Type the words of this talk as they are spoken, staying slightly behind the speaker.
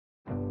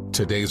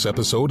Today's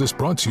episode is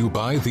brought to you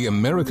by the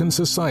American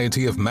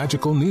Society of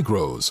Magical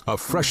Negroes, a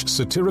fresh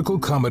satirical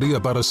comedy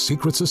about a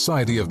secret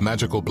society of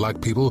magical black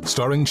people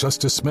starring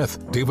Justice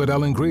Smith, David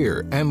Allen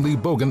Greer, Ann Lee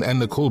Bogan, and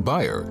Nicole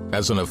Byer.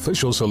 As an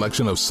official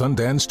selection of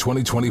Sundance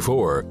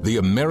 2024, the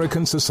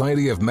American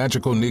Society of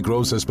Magical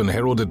Negroes has been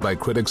heralded by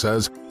critics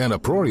as an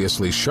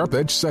uproariously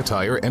sharp-edged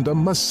satire and a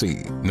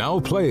must-see. Now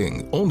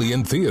playing only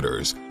in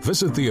theaters.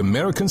 Visit the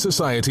American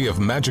Society of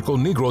Magical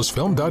Negroes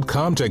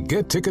Film.com to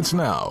get tickets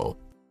now.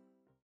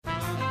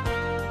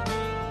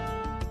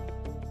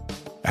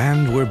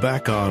 And we're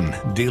back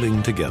on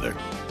Dealing Together,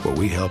 where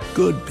we help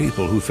good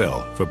people who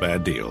fell for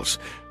bad deals.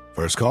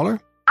 First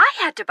caller? I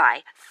had to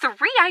buy 3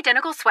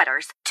 identical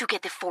sweaters to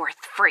get the 4th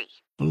free.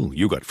 Ooh,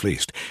 you got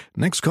fleeced.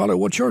 Next caller,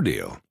 what's your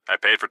deal? I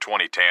paid for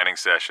 20 tanning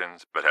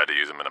sessions, but had to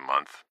use them in a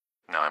month.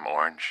 Now I'm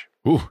orange.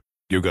 Ooh,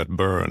 you got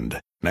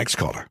burned. Next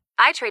caller.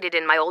 I traded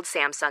in my old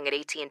Samsung at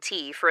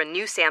AT&T for a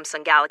new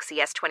Samsung Galaxy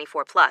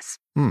S24 Plus.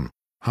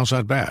 How's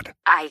that bad?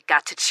 I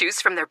got to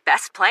choose from their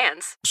best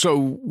plans. So,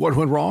 what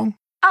went wrong?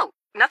 Oh,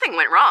 nothing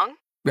went wrong.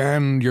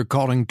 And you're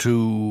calling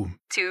to...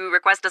 To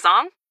request a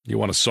song? You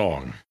want a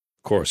song.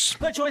 Of course.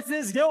 The choice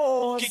is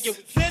yours.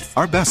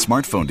 Our best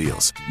smartphone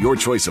deals. Your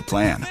choice of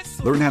plan.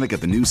 Learn how to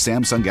get the new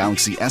Samsung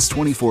Galaxy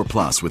S24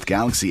 Plus with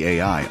Galaxy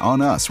AI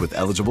on us with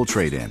eligible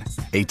trade-in.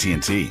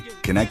 AT&T.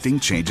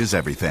 Connecting changes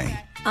everything.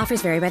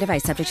 Offers vary by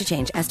device, subject to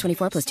change.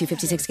 S24 plus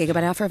 256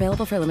 gigabyte offer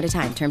available for a limited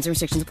time. Terms and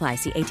restrictions apply.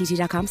 See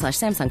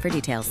att.com/Samsung for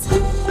details.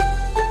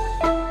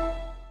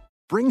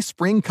 Bring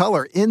spring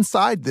color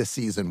inside this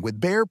season with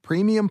Behr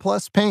Premium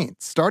Plus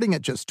paint, starting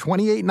at just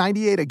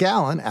 $28.98 a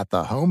gallon at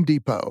the Home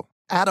Depot.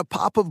 Add a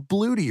pop of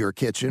blue to your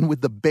kitchen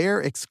with the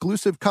Behr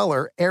exclusive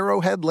color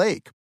Arrowhead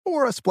Lake,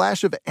 or a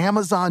splash of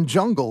Amazon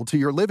Jungle to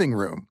your living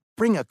room.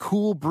 Bring a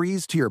cool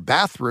breeze to your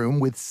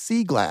bathroom with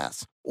Sea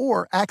Glass,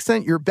 or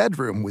accent your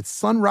bedroom with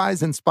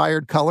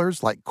sunrise-inspired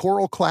colors like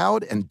Coral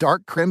Cloud and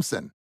Dark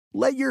Crimson.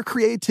 Let your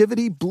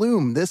creativity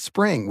bloom this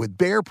spring with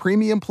Behr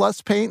Premium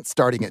Plus paint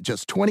starting at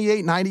just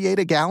 $28.98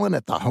 a gallon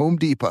at the Home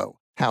Depot.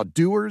 How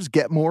doers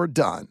get more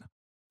done.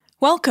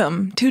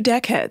 Welcome to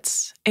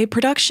Deckheads, a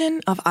production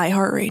of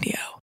iHeartRadio.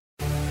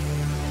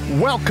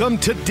 Welcome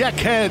to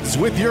Deckheads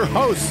with your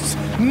hosts,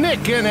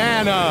 Nick and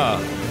Anna.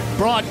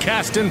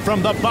 Broadcasting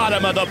from the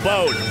bottom of the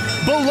boat,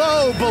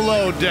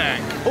 below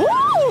deck.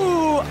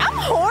 Ooh, I'm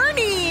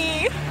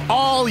horny.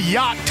 All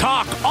yacht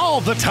talk all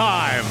the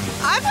time.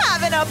 I'm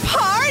having a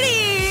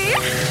party.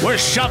 We're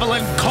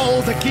shoveling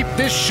coal to keep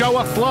this show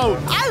afloat.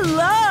 I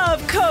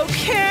love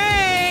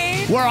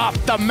cocaine. We're off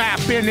the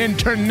map in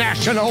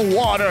international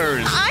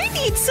waters. I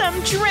need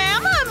some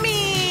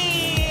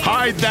Dramamine.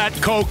 Hide that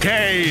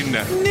cocaine.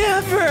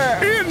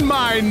 Never. In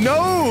my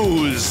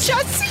nose.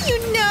 Just so you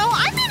know,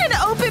 I'm in an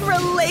open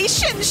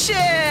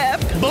relationship.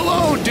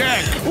 Below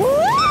deck.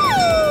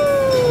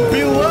 Woo!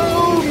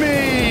 Below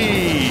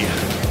me.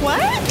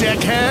 What?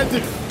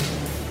 Deckhead.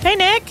 Hey,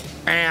 Nick.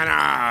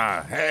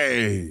 Anna.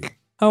 Hey.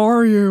 How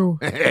are you?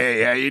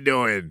 Hey, how you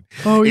doing?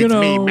 Oh, it's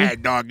me,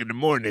 Mad Dog in the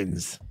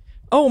mornings.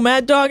 Oh,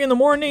 Mad Dog in the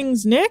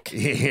mornings, Nick?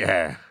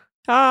 Yeah.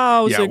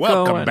 How's it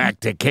welcome going? back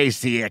to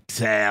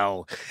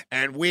KCXL.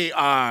 And we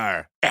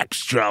are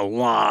extra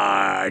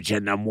large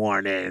in the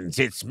mornings.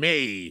 It's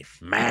me,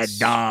 Mad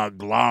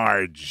Dog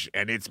Large.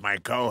 And it's my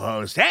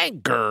co-host,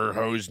 Anchor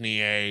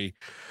Hosnier.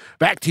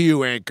 Back to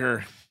you,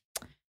 Anchor.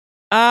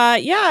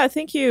 Yeah,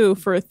 thank you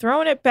for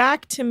throwing it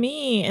back to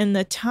me in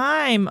the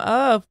time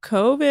of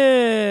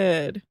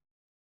COVID.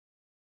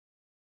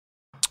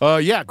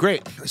 Yeah,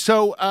 great.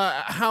 So,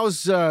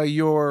 how's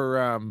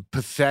your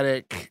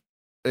pathetic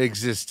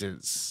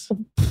existence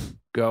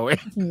going?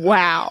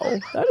 Wow,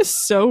 that is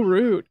so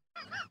rude.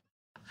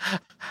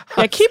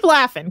 Yeah, keep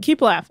laughing.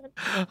 Keep laughing.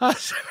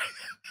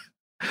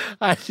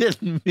 I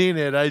didn't mean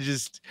it.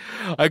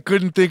 I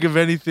couldn't think of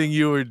anything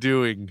you were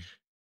doing.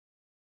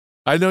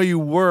 I know you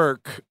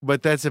work,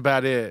 but that's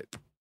about it.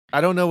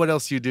 I don't know what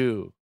else you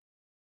do.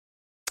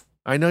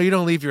 I know you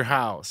don't leave your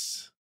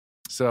house.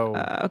 So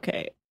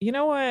okay. You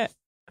know what?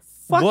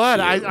 Fuck what?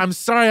 you. I'm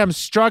sorry, I'm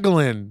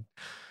struggling.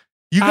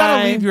 You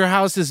gotta leave your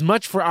house as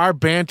much for our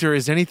banter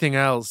as anything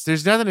else.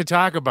 There's nothing to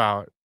talk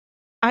about.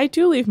 I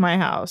do leave my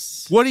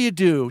house. What do you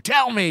do?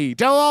 Tell me.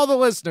 Tell all the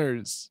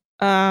listeners.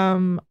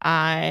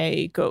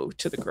 I go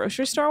to the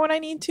grocery store when I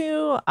need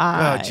to.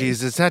 Oh,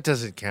 Jesus, that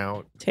doesn't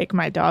count. Take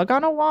my dog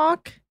on a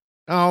walk.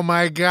 Oh,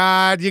 my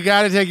God. You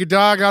got to take your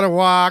dog on a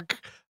walk.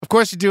 Of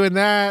course you're doing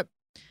that.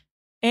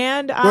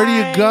 And where do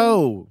you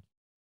go?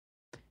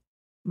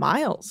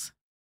 Miles.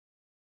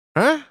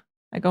 Huh?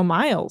 I go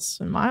miles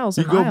and miles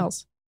and You go-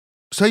 miles.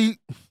 So you're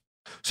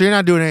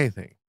not doing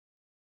anything?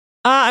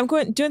 I'm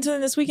doing something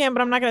this weekend,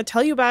 but I'm not going to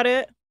tell you about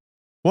it.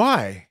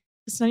 Why?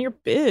 It's none of your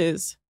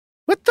biz.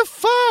 What the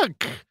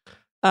fuck?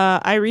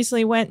 I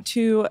recently went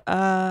to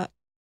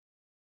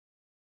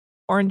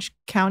Orange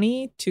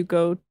County to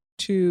go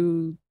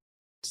to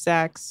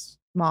Zach's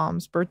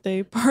mom's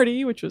birthday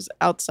party, which was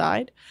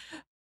outside.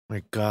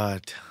 My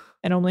God.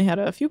 And only had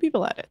a few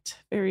people at it.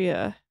 Very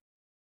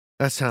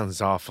That sounds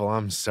awful.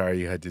 I'm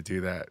sorry you had to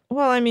do that.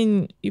 Well, I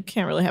mean, you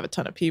can't really have a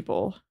ton of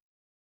people.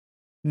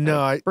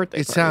 No, Birthday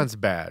it party. sounds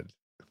bad.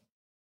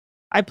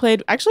 I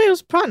played. Actually, it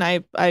was pun.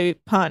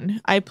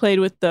 I played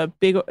with the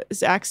big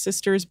Zach's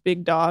sister's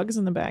big dogs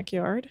in the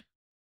backyard.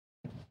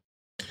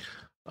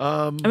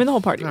 I mean, the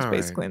whole party was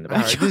basically in the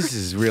backyard. Right. This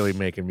is really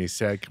making me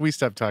sad. Can we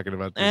stop talking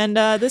about this? And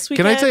this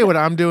weekend, can I tell you what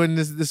I'm doing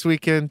this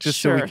weekend,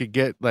 just so we could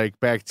get like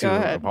back to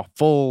a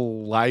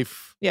full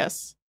life?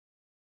 Yes.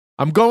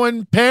 I'm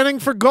going panning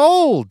for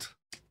gold.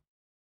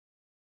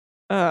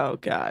 Oh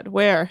God,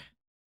 where?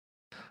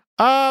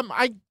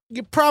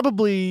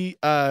 Probably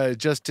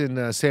just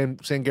in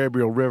San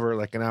Gabriel River,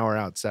 like an hour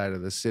outside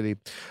of the city.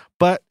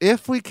 But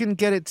if we can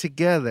get it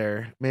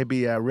together,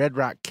 maybe Red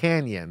Rock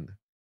Canyon,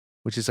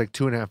 which is like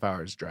 2.5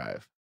 hours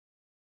drive.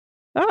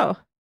 Oh,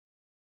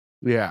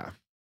 yeah,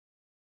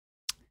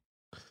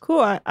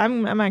 cool.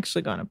 I'm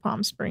actually going to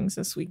Palm Springs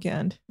this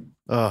weekend.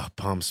 Oh,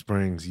 Palm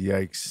Springs,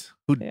 yikes!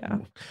 Yeah,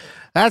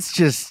 that's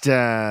just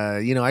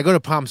I go to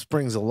Palm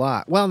Springs a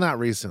lot. Well, not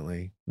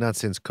recently, not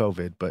since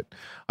COVID, but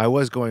I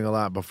was going a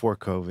lot before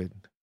COVID.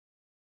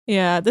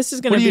 Yeah, this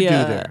is going to be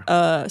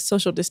a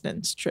social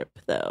distance trip,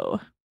 though.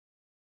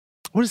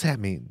 What does that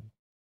mean?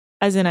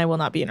 As in, I will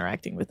not be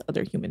interacting with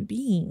other human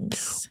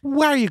beings.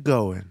 Where are you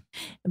going?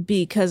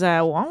 Because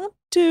I want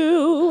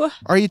to.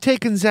 Are you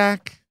taking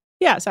Zach?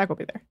 Yeah, Zach will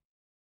be there.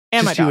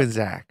 And just my dog. You and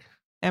Zach.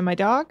 And my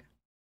dog.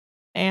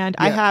 And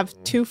I have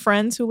 2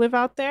 friends who live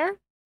out there.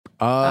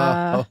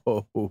 Yeah.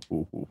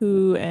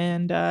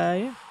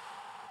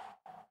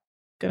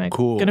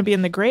 Gonna be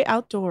in the great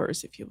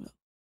outdoors, if you will.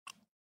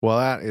 Well,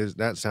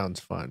 that sounds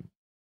fun.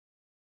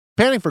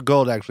 Panning for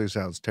gold actually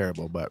sounds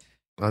terrible, but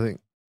I think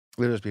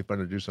it'll just be fun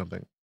to do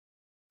something.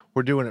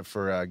 We're doing it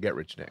for Get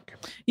Rich Nick.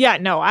 Yeah,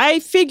 no, I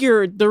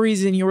figured the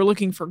reason you were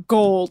looking for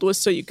gold was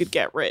so you could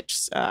get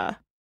rich. Yeah.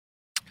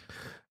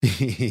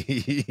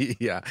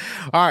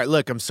 All right,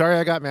 look, I'm sorry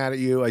I got mad at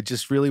you. I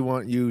just really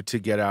want you to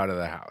get out of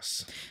the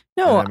house.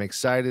 No, and I'm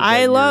excited.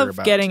 I love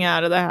getting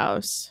out of the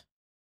house.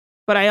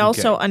 But I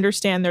also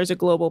understand there's a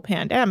global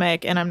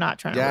pandemic, and I'm not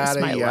trying to risk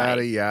my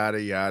life.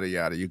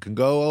 Yada. You can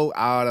go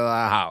out of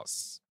the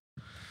house.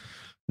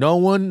 No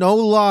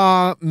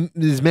law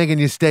is making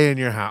you stay in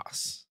your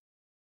house.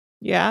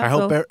 Yeah. I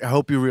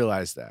hope you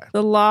realize that.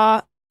 The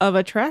law of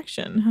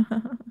attraction.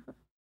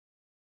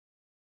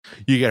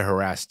 You get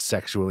harassed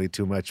sexually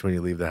too much when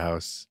you leave the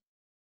house.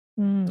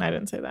 I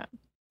didn't say that.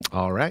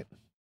 All right.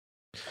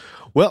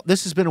 Well,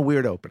 this has been a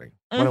weird opening.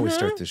 Why don't we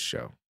start this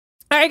show?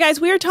 All right, guys,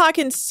 we are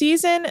talking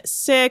season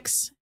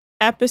 6,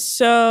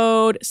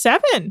 episode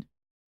 7.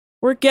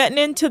 We're getting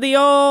into the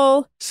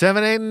old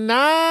 7, 8,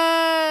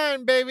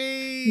 9,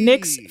 baby.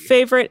 Nick's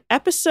favorite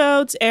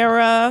episodes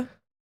era.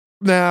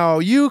 Now,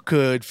 you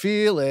could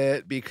feel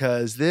it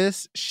because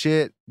this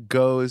shit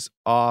goes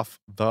off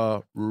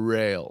the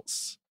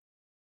rails.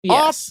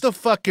 Yes. Off the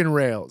fucking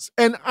rails.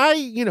 And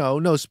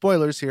no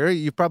spoilers here.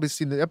 You've probably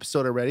seen the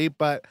episode already,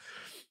 but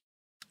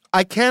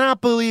I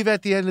cannot believe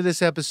at the end of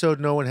this episode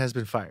no one has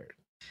been fired.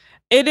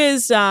 It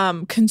is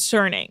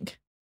concerning.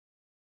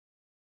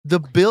 The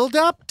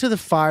build-up to the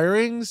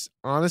firings,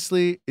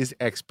 honestly, is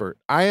expert.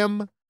 I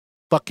am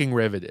fucking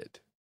riveted.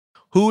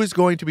 Who is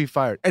going to be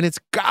fired? And it's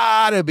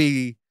gotta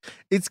be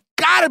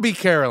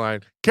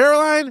Caroline.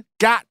 Caroline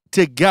got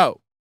to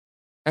go.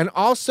 And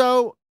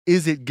also,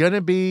 is it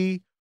gonna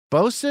be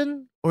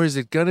Bosun or is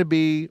it gonna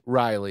be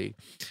Riley?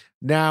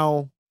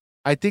 Now,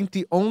 I think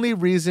the only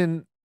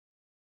reason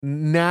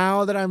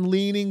now that I'm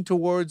leaning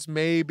towards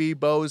maybe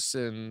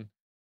Bosun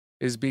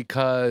is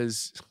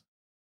because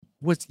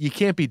you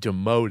can't be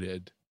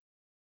demoted.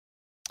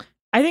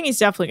 I think he's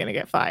definitely going to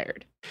get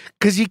fired.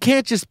 Because you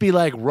can't just be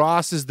like,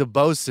 Ross is the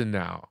bosun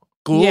now.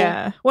 Cool?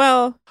 Yeah.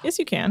 Well, yes,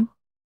 you can.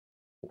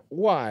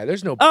 Why?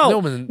 There's no... no.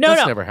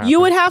 Never happened.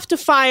 You would have to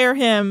fire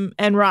him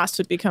and Ross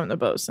would become the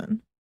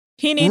bosun.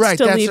 He needs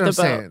to leave the boat.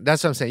 Saying.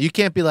 That's what I'm saying. You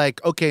can't be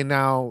like, okay,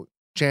 now,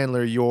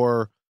 Chandler,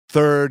 you're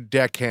third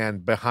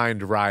deckhand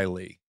behind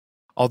Riley.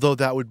 Although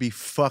that would be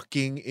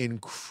fucking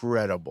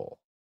incredible.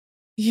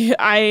 Yeah,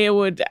 I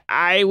would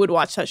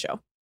watch that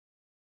show.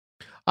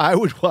 I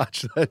would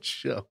watch that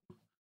show.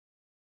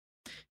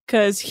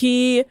 Because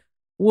he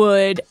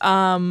would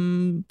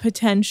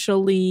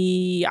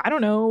potentially, I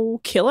don't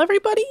know, kill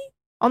everybody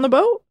on the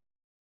boat.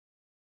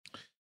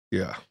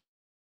 Yeah.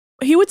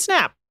 He would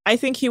snap. I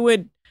think he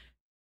would.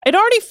 It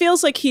already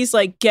feels like he's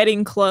like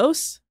getting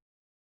close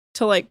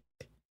to like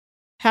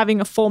having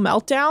a full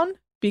meltdown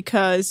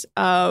because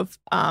of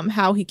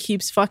how he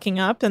keeps fucking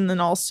up, and then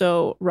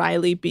also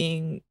Riley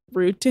being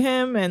rude to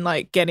him and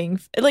like getting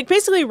like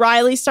basically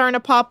Riley starting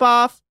to pop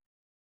off.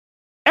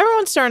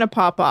 Everyone's starting to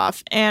pop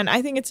off, and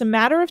I think it's a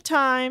matter of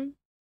time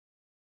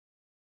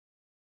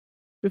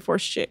before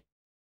shit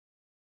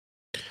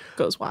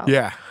goes wild.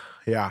 Yeah.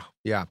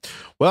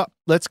 Well,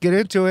 let's get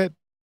into it.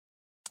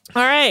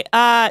 All right.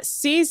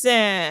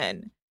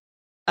 Season.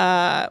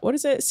 What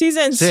is it?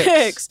 Season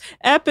 6,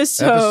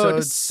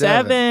 episode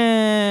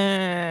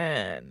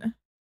 7.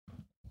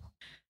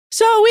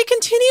 So we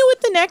continue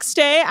with the next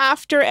day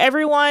after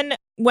everyone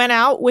went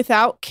out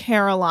without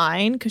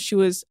Caroline because she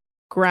was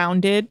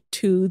grounded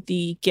to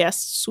the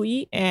guest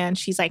suite, and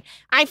she's like,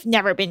 I've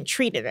never been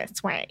treated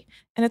this way.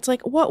 And it's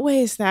like, what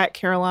way is that,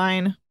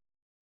 Caroline?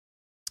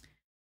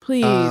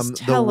 Please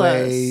tell the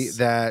way us.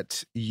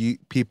 that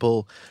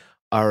people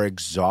are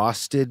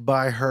exhausted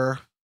by her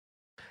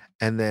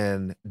and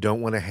then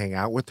don't want to hang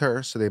out with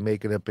her, so they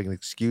make it up an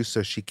excuse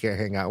so she can't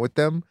hang out with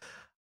them.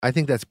 I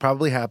think that's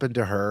probably happened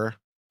to her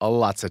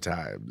lots of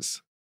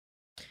times.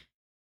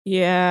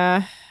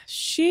 Yeah,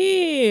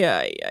 she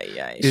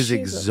is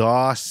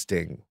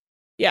exhausting.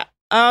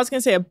 I was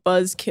gonna say a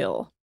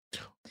buzzkill.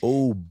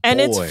 Oh, boy.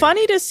 And it's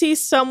funny to see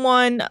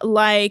someone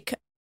like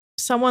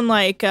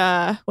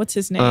what's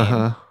his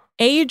name?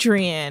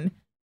 Adrian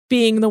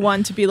being the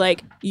one to be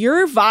like,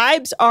 your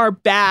vibes are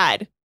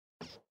bad.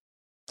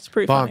 It's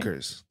pretty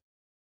bonkers. Funny.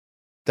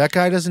 That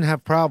guy doesn't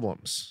have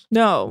problems.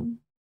 No.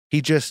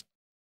 He just,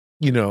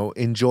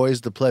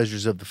 enjoys the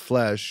pleasures of the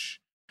flesh,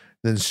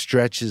 then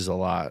stretches a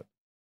lot,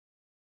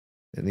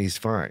 and he's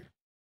fine.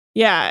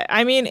 Yeah.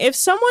 I mean, if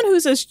someone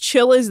who's as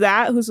chill as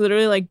that, who's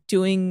literally like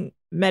doing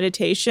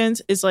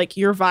meditations, is like,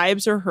 your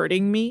vibes are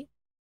hurting me,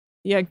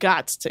 you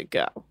gots to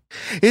go.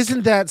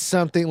 Isn't that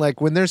something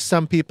like when there's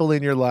some people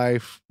in your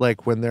life,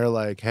 like when they're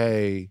like,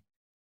 hey,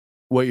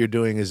 what you're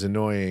doing is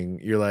annoying,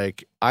 you're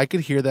like, I could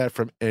hear that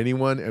from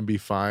anyone and be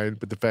fine.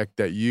 But the fact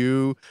that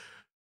you,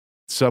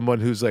 someone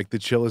who's like the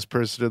chillest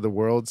person in the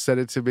world, said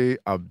it to me,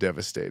 I'm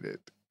devastated.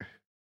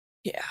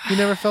 Yeah. You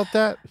never felt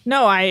that?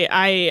 No,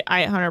 I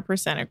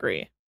 100%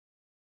 agree.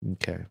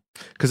 Okay.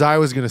 Because I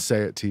was going to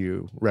say it to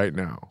you right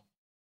now.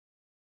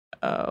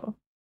 Oh.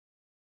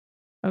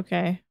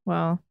 Okay.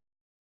 Well.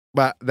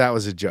 But that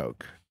was a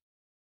joke.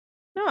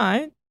 No,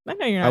 I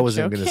know you're not. I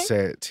wasn't going to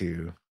say it to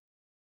you.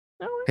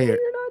 No, I hey, know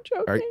you're not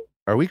joking.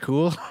 Are we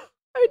cool?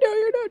 I know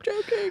you're not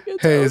joking.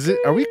 It's hey, okay.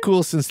 Are we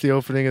cool since the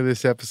opening of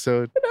this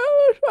episode? No,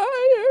 it's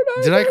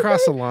fine. Did I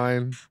cross a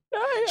line?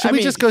 Should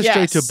we just go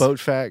straight to boat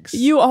facts?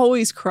 You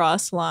always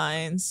cross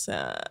lines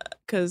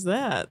because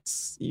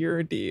that's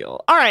your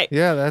deal. All right.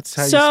 Yeah, that's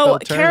how you spell spell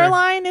Turner.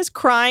 Caroline is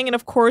crying and,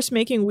 of course,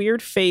 making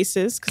weird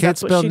faces. Can't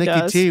that's spell what she Nikki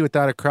does. T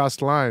without a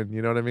crossed line.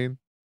 You know what I mean?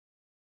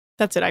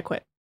 That's it. I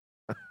quit.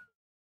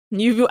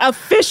 You've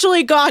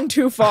officially gone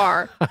too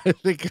far. I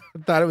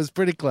thought it was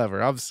pretty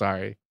clever. I'm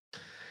sorry.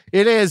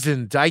 It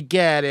isn't. I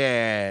get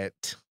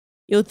it.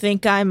 You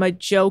think I'm a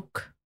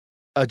joke?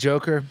 A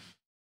joker?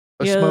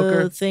 A you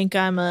smoker? Think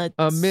I'm a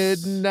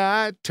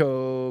midnight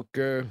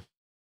toker?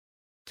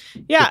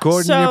 Yeah.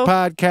 Recording your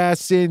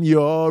podcasts in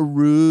your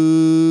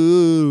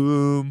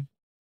room.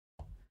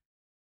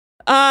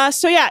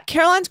 So yeah,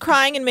 Caroline's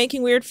crying and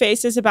making weird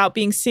faces about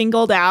being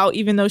singled out,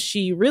 even though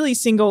she really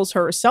singles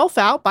herself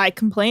out by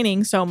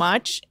complaining so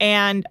much.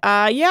 And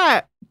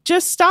yeah,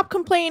 just stop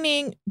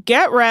complaining,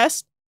 get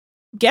rest,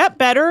 get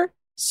better,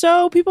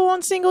 so people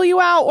won't single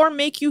you out or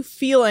make you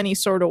feel any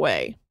sort of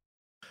way.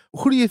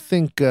 Who do you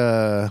think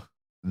the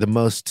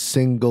most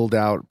singled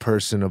out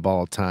person of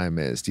all time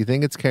is? Do you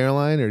think it's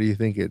Caroline or do you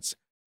think it's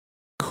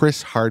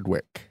Chris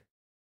Hardwick?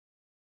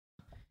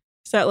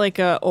 Is that like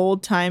a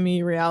old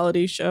timey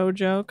reality show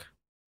joke?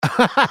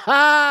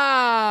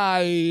 Yeah.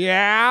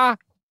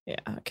 Yeah.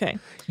 Okay.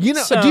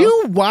 Do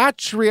you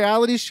watch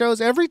reality shows?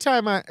 Every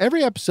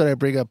episode I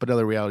bring up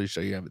another reality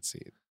show you haven't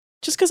seen.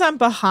 Just because I'm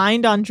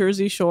behind on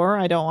Jersey Shore,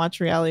 I don't watch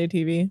reality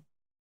TV.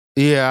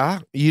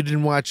 Yeah. You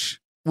didn't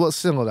watch. Well,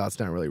 Singled Out's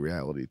not really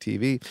reality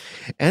TV.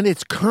 And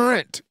it's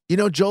current.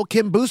 Joel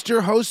Kim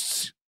Booster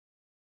hosts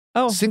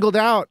Singled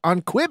Out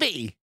on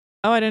Quibi.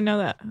 Oh, I didn't know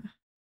that.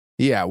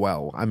 Yeah,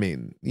 well, I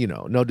mean,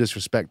 no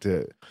disrespect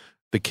to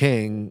the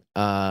king,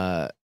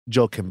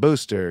 Joel Kim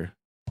Booster.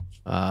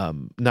 Not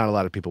a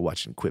lot of people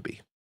watching Quibi.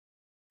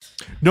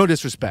 No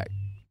disrespect.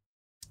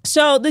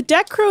 So the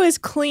deck crew is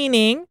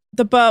cleaning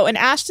the boat, and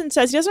Ashton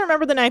says he doesn't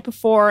remember the night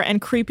before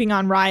and creeping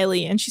on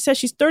Riley. And she says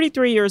she's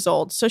 33 years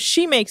old, so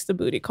she makes the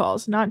booty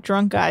calls, not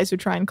drunk guys who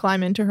try and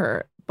climb into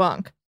her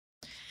bunk.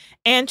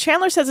 And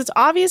Chandler says it's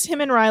obvious him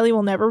and Riley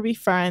will never be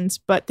friends,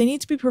 but they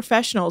need to be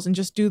professionals and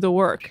just do the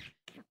work.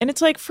 And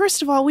it's like,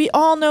 first of all, we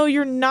all know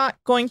you're not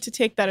going to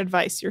take that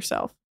advice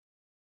yourself.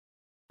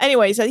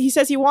 Anyways, he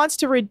says he wants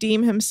to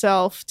redeem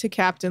himself to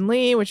Captain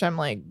Lee, which I'm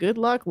like, good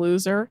luck,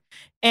 loser.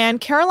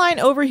 And Caroline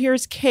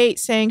overhears Kate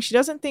saying she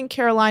doesn't think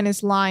Caroline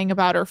is lying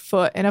about her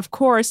foot. And of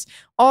course,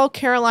 all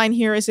Caroline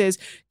hears is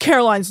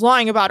Caroline's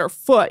lying about her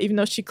foot, even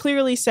though she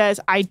clearly says,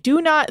 I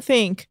do not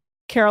think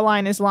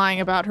Caroline is lying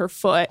about her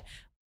foot.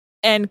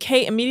 And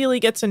Kate immediately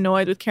gets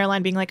annoyed with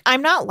Caroline being like,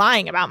 I'm not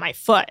lying about my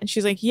foot. And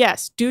she's like,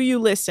 yes, do you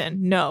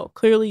listen? No,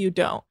 clearly you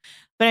don't.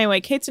 But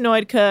anyway, Kate's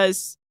annoyed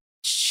because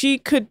she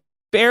could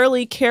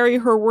barely carry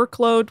her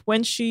workload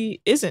when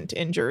she isn't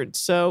injured.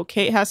 So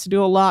Kate has to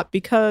do a lot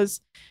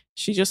because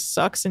she just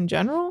sucks in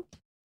general.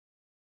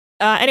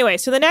 Anyway,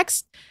 so the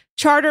next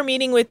charter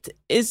meeting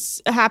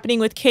is happening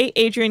with Kate,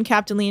 Adrian,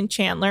 Captain Lee, and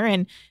Chandler.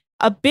 And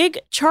a big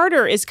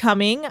charter is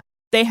coming.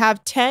 They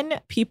have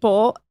 10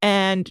 people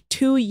and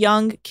 2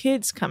 young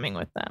kids coming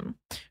with them.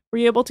 Were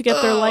you able to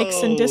get their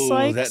likes and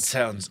dislikes? That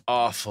sounds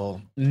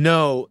awful.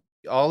 No,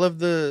 All of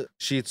the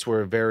sheets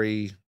were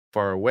very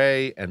far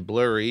away and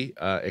blurry,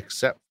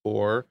 except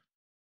for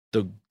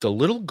the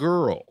little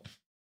girl.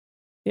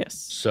 Yes.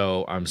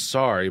 So I'm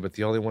sorry, but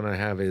the only one I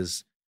have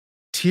is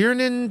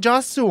Tiernan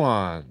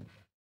Josuan.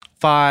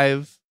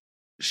 5.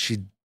 She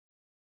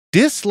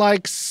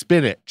dislikes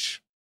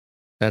spinach.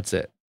 That's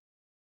it.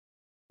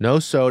 No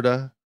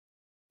soda,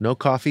 no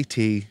coffee,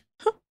 tea.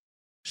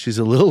 She's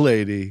a little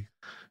lady.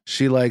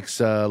 She likes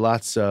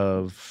lots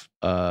of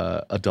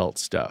adult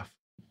stuff.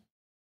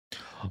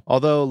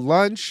 Although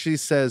lunch, she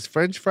says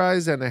French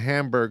fries and a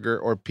hamburger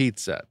or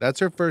pizza.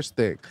 That's her first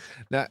thing.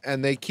 Now,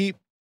 and they keep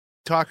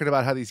talking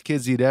about how these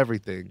kids eat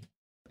everything.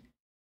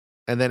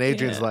 And then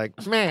Adrian's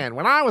like, man,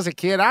 when I was a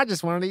kid, I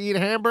just wanted to eat a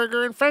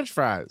hamburger and French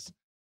fries.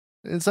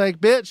 And it's like,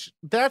 bitch,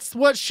 that's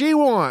what she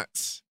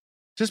wants.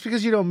 Just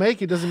because you don't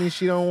make it doesn't mean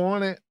she don't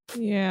want it.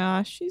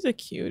 Yeah, she's a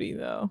cutie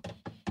though.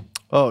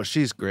 Oh,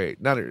 she's great.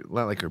 Not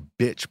like her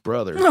bitch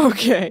brother.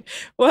 Okay.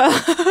 Well,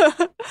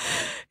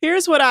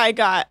 here's what I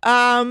got.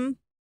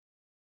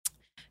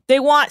 They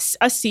want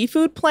a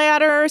seafood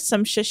platter,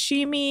 some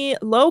sashimi,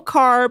 low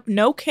carb,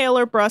 no kale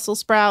or Brussels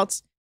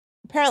sprouts.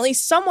 Apparently,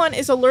 someone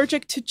is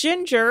allergic to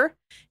ginger,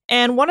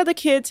 and one of the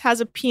kids has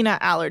a peanut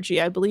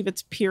allergy. I believe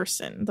it's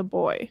Pearson, the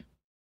boy.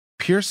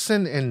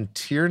 Pearson and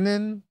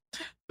Tiernan?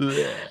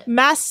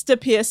 Master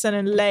Pearson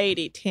and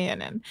Lady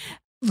Tiernan.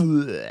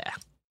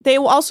 They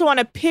also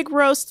want a pig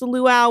roast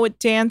luau with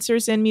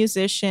dancers and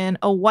musician,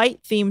 a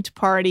white-themed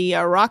party,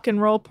 a rock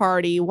and roll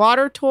party,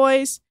 water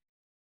toys,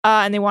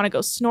 and they want to go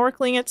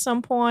snorkeling at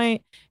some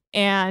point.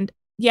 And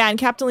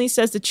Captain Lee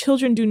says the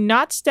children do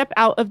not step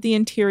out of the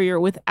interior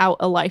without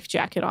a life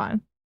jacket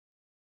on.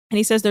 And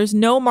he says there's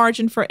no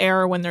margin for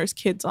error when there's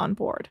kids on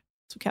board.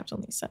 That's what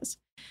Captain Lee says.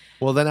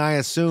 Well, then I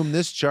assume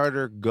this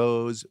charter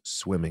goes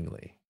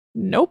swimmingly.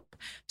 Nope.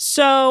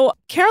 So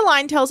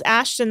Caroline tells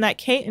Ashton that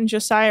Kate and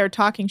Josiah are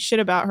talking shit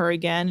about her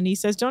again. And he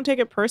says, don't take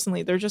it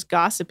personally. They're just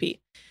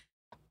gossipy.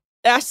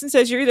 Ashton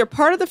says, you're either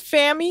part of the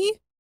family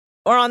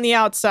or on the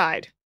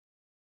outside.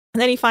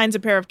 And then he finds a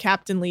pair of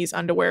Captain Lee's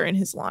underwear in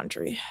his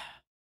laundry.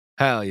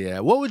 Hell yeah.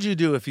 What would you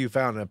do if you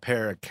found a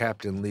pair of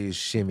Captain Lee's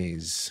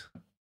shimmies?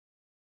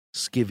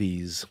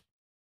 Skivvies.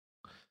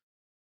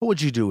 What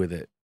would you do with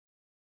it?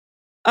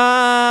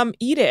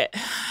 Eat it.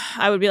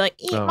 I would be like,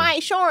 eat my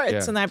shorts.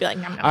 Yeah. And I'd be like,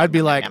 nom, nom, I'd be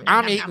nom, like, nom,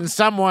 I'm nom, eating nom.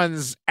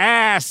 someone's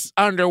ass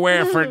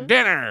underwear for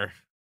dinner.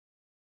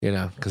 You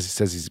know, because he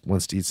says he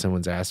wants to eat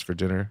someone's ass for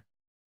dinner.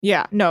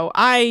 Yeah, no,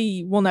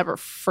 I will never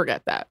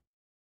forget that.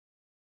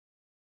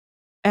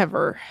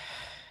 Ever.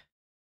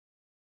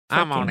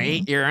 I'm going to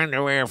eat your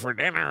underwear for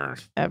dinner.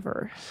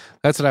 Ever.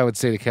 That's what I would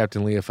say to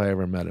Captain Lee if I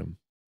ever met him.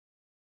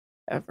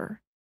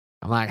 Ever.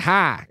 I'm like,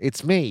 hi,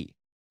 it's me,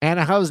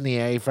 Anna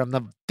Hosnier from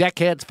the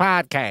Deckheads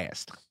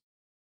podcast.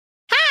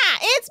 Hi,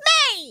 it's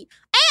me,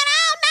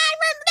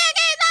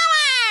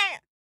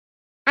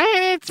 And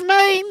it's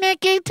me,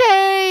 Nikki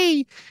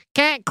T.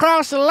 Can't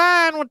cross the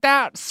line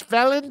without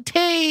spelling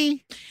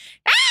T.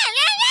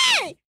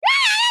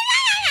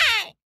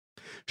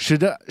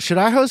 Should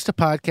I host a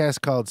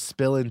podcast called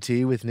Spillin'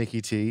 Tea with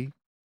Nikki T?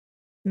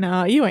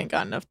 No, you ain't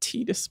got enough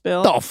tea to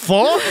spill. The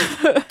fuck?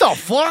 The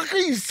fuck are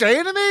you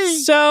saying to me?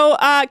 So,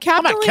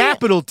 Captain I'm a Lee,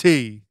 capital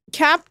T.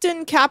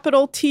 Captain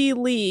Capital T.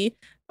 Lee.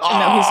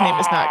 No, his name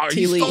is not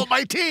T. You Lee. stole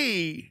my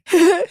tea.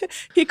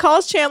 He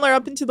calls Chandler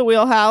up into the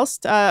wheelhouse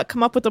to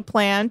come up with a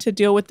plan to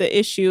deal with the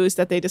issues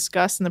that they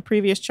discussed in the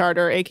previous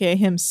charter, aka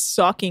him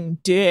sucking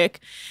dick.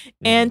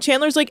 And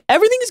Chandler's like,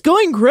 everything's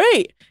going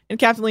great. And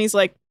Captain Lee's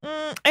like,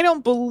 I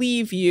don't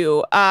believe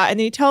you. And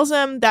then he tells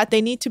him that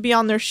they need to be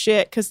on their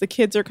shit because the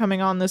kids are coming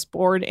on this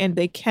board and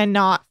they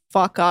cannot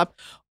fuck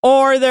up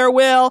or there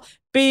will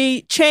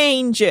be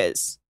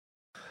changes.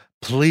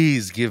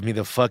 Please give me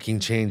the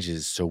fucking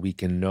changes so we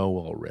can know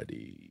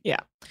already. Yeah.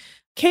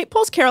 Kate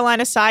pulls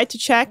Caroline aside to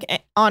check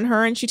on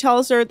her, and she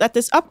tells her that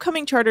this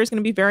upcoming charter is going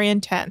to be very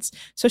intense.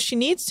 So she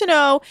needs to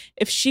know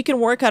if she can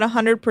work at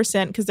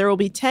 100% because there will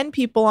be 10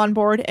 people on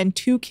board and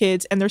 2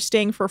 kids, and they're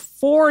staying for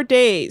 4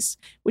 days,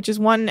 which is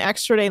 1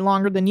 extra day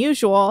longer than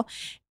usual.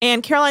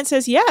 And Caroline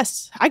says,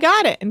 yes, I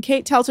got it. And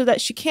Kate tells her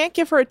that she can't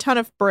give her a ton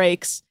of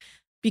breaks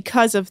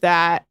because of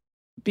that.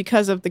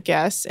 Because of the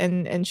guests,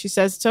 and she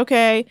says it's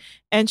okay.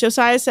 And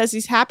Josiah says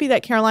he's happy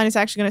that Caroline is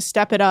actually going to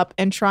step it up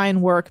and try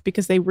and work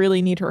because they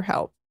really need her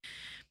help.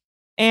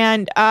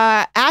 And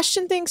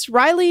Ashton thinks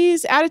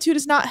Riley's attitude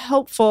is not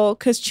helpful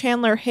because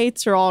Chandler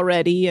hates her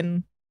already,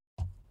 and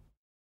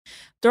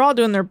they're all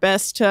doing their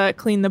best to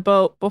clean the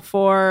boat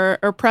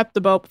or prep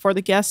the boat before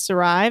the guests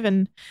arrive.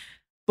 And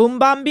boom,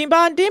 bam, bim,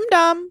 bam, dim,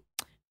 dum.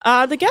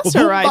 The guests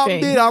are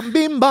arriving.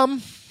 Bim,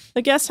 bum.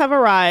 The guests have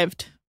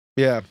arrived.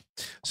 Yeah.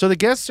 So the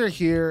guests are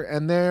here,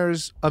 and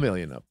there's a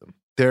million of them.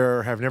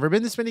 There have never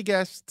been this many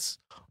guests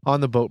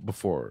on the boat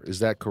before. Is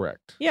that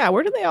correct? Yeah.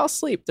 Where do they all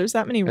sleep? There's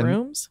that many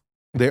rooms.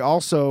 They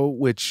also,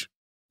 which,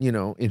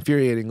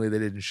 infuriatingly, they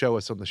didn't show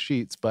us on the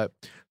sheets, but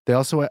they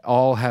also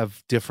all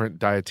have different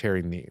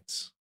dietary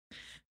needs.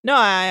 No,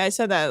 I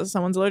said that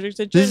someone's allergic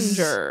to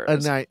ginger. This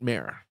is a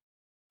nightmare.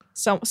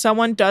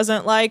 Someone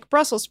doesn't like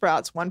Brussels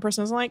sprouts. One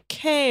person doesn't like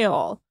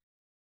kale.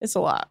 It's a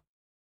lot.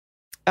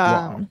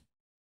 Wow.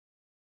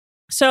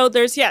 So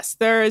there's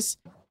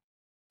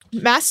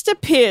Master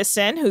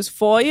Pearson, who's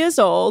 4 years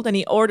old, and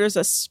he orders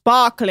a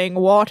sparkling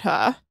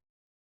water.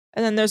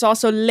 And then there's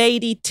also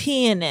Lady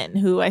Tiernan,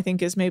 who I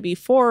think is maybe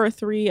 4 or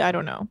 3. I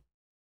don't know.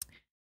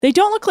 They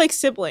don't look like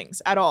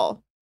siblings at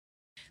all.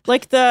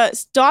 Like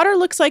the daughter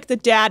looks like the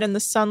dad and the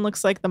son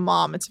looks like the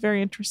mom. It's a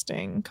very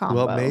interesting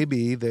combo. Well,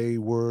 maybe they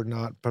were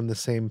not from the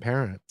same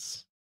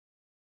parents.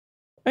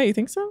 Oh, you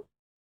think so?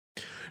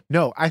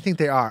 No, I think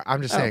they are.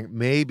 I'm just saying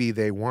maybe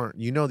they weren't.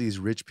 You know, these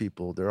rich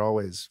people, they're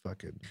always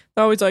fucking.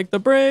 They're always like the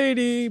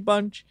Brady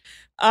Bunch.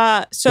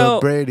 So the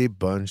Brady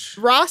Bunch.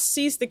 Ross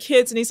sees the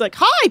kids and he's like,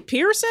 "Hi,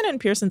 Pearson," and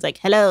Pearson's like,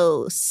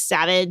 "Hello,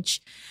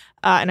 savage."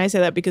 And I say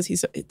that because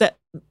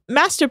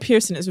Master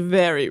Pearson is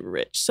very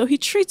rich, so he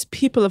treats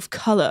people of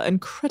color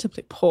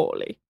incredibly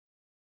poorly.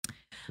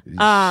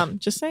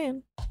 Just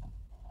saying.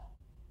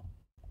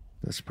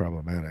 That's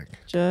problematic.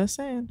 Just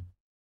saying.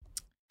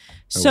 I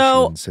So wish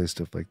you wouldn't say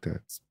stuff like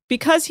that.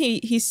 Because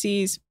he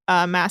sees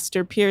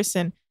Master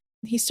Pearson,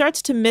 he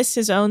starts to miss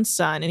his own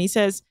son, and he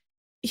says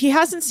he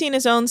hasn't seen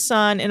his own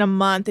son in a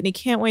month, and he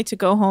can't wait to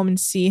go home and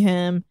see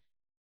him.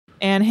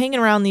 And hanging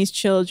around these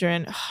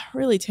children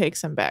really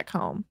takes him back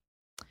home.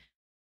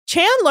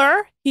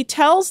 Chandler, he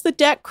tells the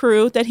deck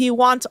crew that he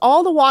wants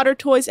all the water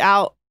toys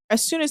out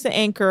as soon as the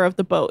anchor of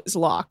the boat is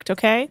locked,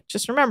 okay?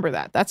 Just remember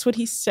that. That's what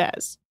he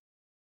says.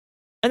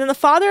 And then the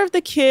father of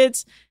the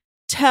kids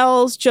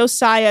tells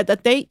Josiah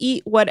that they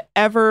eat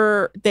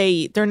whatever they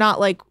eat. They're not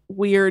like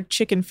weird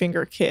chicken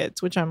finger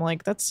kids, which I'm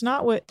like, that's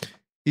not what...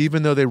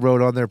 Even though they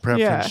wrote on their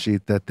preference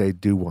sheet that they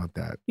do want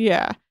that.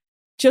 Yeah.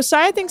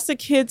 Josiah thinks the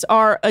kids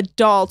are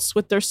adults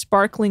with their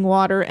sparkling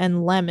water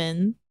and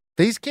lemon.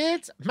 These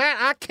kids? Man,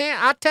 I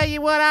can't. I'll tell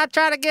you what, I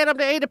try to get them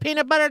to eat a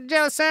peanut butter and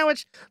jelly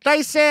sandwich.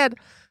 They said,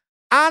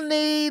 I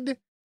need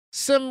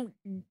some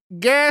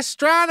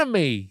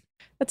gastronomy.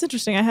 That's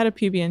interesting. I had a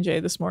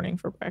PB&J this morning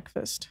for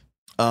breakfast.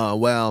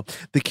 Well,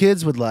 the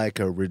kids would like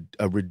not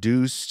a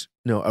reduced,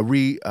 what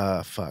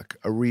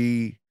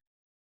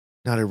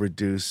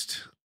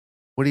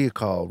do you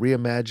call,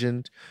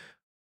 reimagined?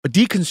 A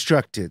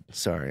deconstructed,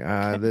 sorry.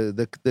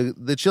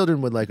 The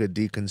children would like a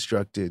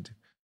deconstructed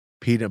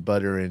peanut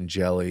butter and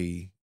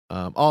jelly.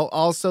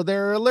 Also,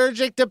 they're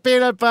allergic to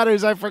peanut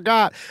butters. I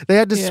forgot. They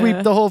had to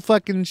sweep the whole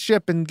fucking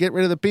ship and get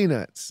rid of the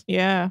peanuts.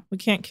 Yeah, we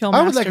can't kill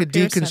I Master would like a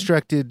Pearson.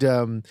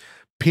 deconstructed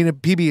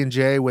peanut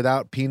PB&J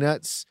without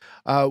peanuts,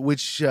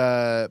 which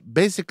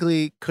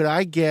basically, could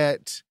I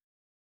get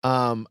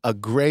a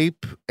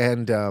grape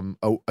and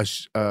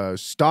a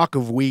stalk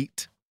of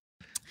wheat?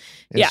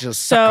 And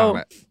just suck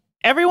on it.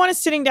 Everyone is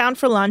sitting down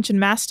for lunch, and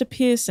Master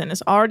Pearson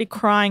is already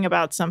crying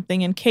about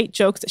something, and Kate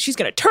jokes that she's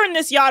going to turn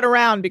this yacht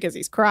around because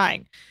he's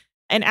crying.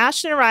 And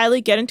Ashton and Riley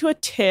get into a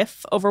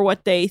tiff over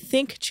what they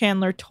think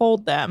Chandler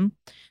told them,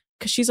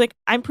 because she's like,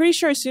 I'm pretty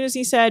sure as soon as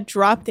he said,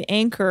 drop the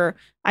anchor,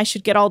 I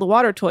should get all the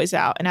water toys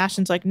out. And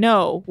Ashton's like,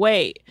 no,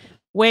 wait,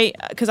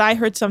 because I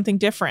heard something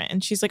different.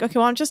 And she's like, okay,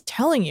 well, I'm just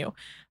telling you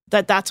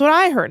that's what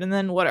I heard. And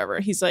then whatever.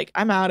 He's like,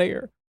 I'm out of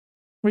here.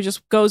 He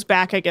just goes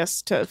back, I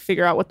guess, to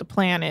figure out what the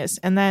plan is.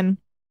 And then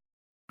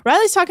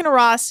Riley's talking to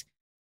Ross,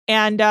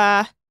 and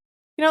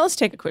let's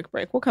take a quick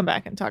break. We'll come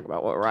back and talk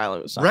about what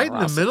Riley was talking Right in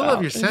Ross the middle about.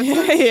 of your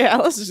sentence? Yeah,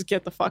 let's just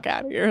get the fuck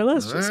out of here.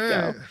 Let's just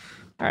go.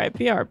 All right,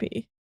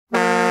 PRP.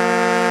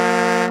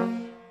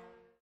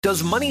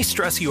 Does money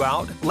stress you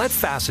out? Let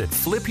Facet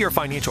flip your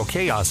financial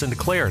chaos into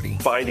clarity.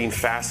 Finding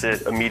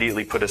Facet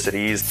immediately put us at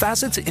ease.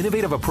 Facet's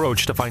innovative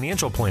approach to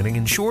financial planning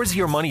ensures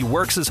your money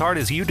works as hard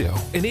as you do,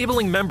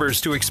 enabling members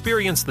to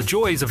experience the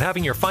joys of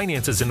having your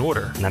finances in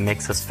order. And that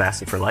makes us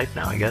Facet for life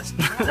now, I guess.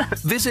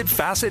 Visit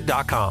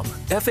Facet.com,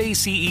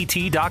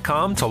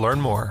 FACET.com to learn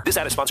more. This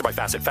ad is sponsored by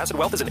Facet. Facet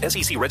Wealth is an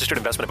SEC registered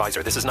investment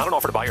advisor. This is not an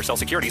offer to buy or sell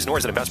securities, nor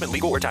is it investment,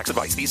 legal, or tax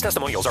advice. These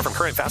testimonials are from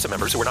current Facet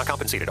members who are not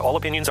compensated. All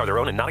opinions are their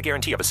own and not a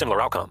guarantee of a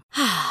similar outcome.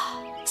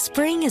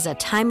 Spring is a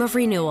time of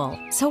renewal,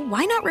 so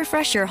why not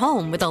refresh your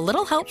home with a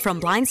little help from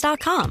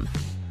Blinds.com?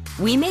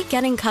 We make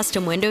getting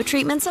custom window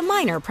treatments a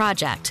minor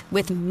project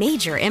with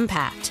major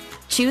impact.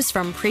 Choose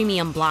from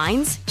premium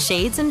blinds,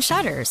 shades, and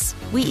shutters.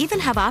 We even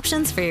have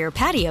options for your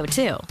patio,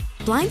 too.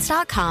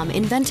 Blinds.com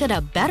invented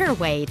a better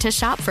way to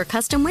shop for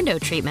custom window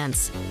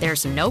treatments.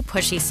 There's no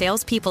pushy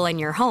salespeople in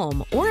your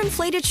home or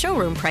inflated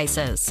showroom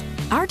prices.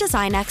 Our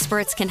design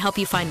experts can help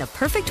you find the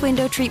perfect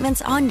window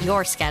treatments on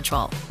your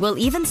schedule. We'll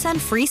even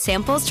send free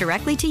samples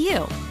directly to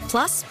you.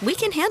 Plus, we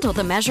can handle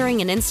the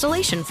measuring and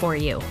installation for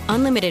you.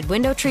 Unlimited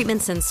window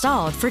treatments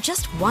installed for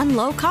just one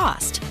low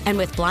cost. And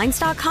with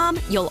Blinds.com,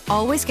 you'll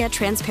always get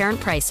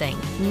transparent pricing.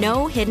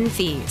 No hidden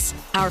fees.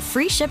 Our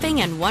free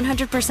shipping and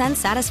 100%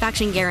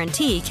 satisfaction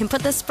guarantee can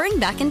put the spring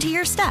back into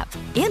your step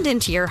and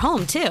into your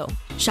home, too.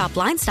 Shop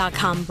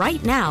Blinds.com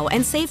right now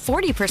and save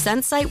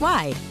 40%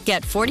 site-wide.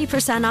 Get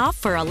 40% off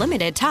for a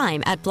limited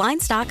time at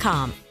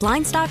Blinds.com.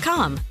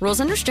 Blinds.com. Rules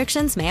and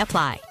restrictions may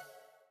apply.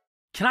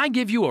 Can I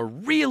give you a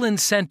real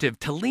incentive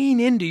to lean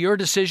into your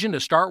decision to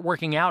start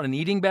working out and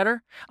eating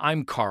better?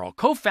 I'm Carl,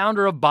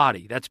 co-founder of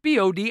BODi. That's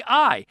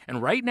BODI.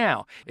 And right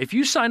now, if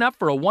you sign up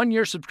for a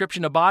 1-year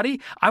subscription to BODi,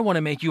 I want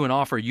to make you an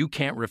offer you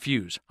can't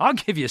refuse. I'll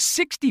give you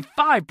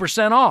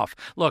 65% off.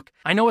 Look,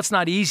 I know it's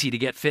not easy to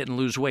get fit and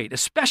lose weight,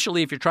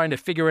 especially if you're trying to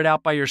figure it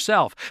out by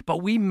yourself,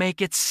 but we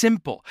make it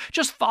simple.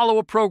 Just follow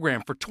a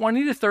program for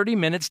 20 to 30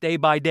 minutes day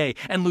by day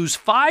and lose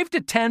 5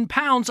 to 10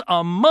 pounds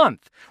a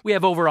month. We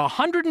have over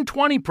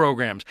 120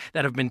 programs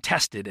that have been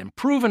tested and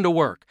proven to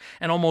work,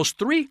 and almost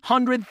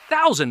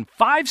 300,000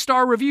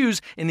 5-star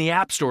reviews in the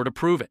App Store to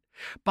prove it.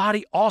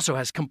 BODi also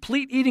has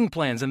complete eating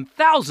plans and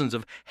thousands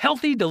of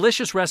healthy,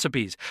 delicious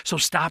recipes. So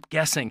stop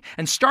guessing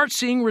and start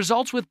seeing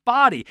results with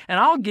BODi, and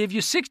I'll give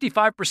you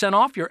 65%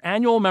 off your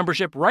annual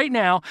membership right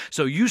now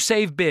so you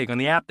save big on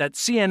the app that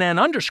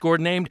CNN_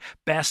 named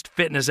Best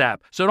Fitness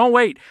App. So don't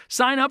wait.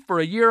 Sign up for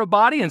a year of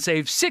BODi and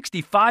save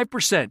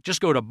 65%. Just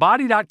go to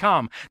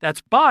BODi.com.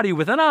 That's BODi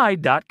with an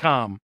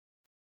I.com.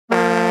 All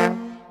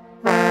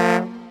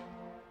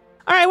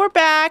right, we're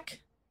back.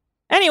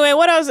 Anyway,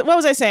 what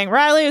was I saying?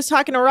 Riley was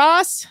talking to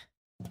Ross?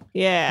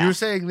 Yeah. You were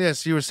saying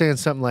this. You were saying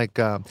something like,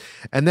 and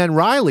then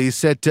Riley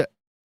said to,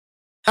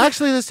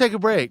 actually, let's take a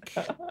break.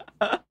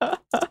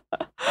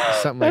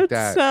 Something like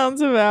that.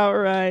 Sounds about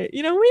right.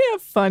 You know, we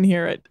have fun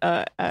here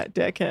at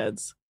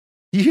Deckheads.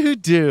 You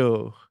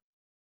do.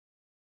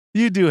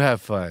 You do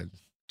have fun.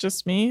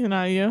 Just me and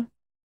not you?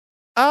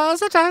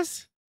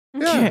 Sometimes.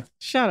 Okay, Yeah.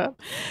 shut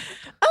up.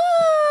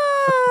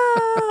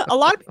 A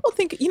lot of people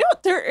think,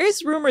 there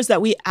is rumors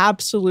that we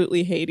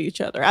absolutely hate each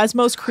other, as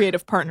most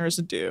creative partners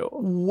do.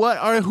 Where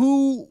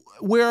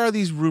are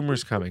these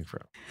rumors coming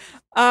from?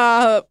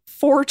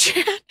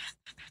 4chan.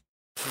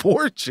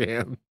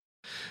 4chan?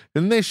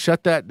 Didn't they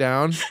shut that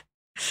down?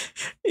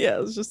 Yeah,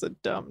 it was just a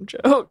dumb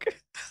joke.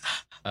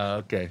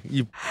 Okay.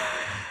 You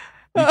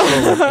told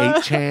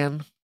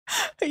 8chan?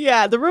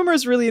 Yeah, the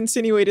rumors really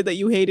insinuated that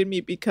you hated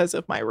me because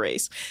of my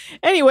race.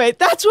 Anyway,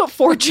 that's what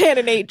 4chan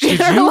and 8chan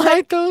Did are you like.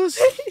 like those?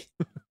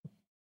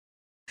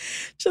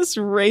 Just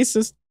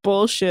racist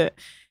bullshit.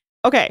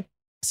 Okay,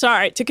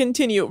 sorry, to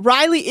continue.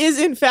 Riley is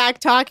in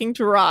fact talking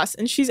to Ross,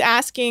 and she's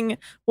asking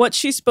what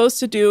she's supposed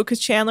to do because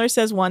Chandler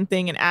says one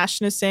thing and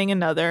Ashton is saying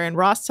another, and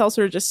Ross tells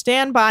her to just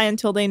stand by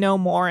until they know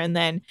more, and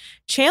then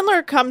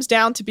Chandler comes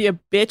down to be a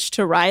bitch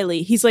to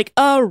Riley. He's like,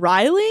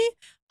 Riley?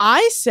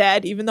 I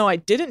said, even though I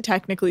didn't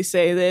technically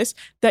say this,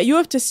 that you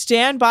have to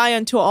stand by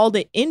until all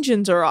the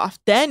engines are off,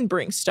 then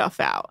bring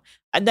stuff out.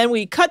 And then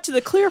we cut to the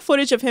clear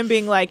footage of him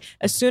being like,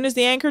 as soon as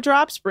the anchor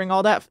drops, bring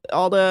all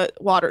the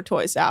water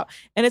toys out.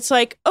 And it's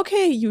like,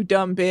 okay, you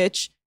dumb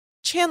bitch.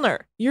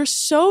 Chandler, you're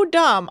so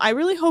dumb. I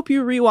really hope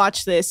you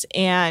rewatch this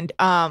and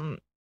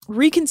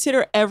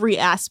reconsider every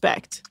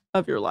aspect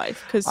of your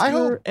life. Because I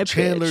hope a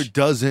Chandler bitch.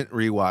 doesn't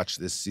rewatch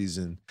this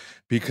season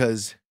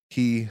because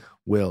he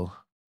will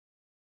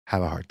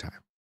have a hard time.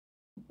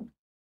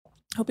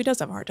 Hope he does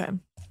have a hard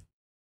time.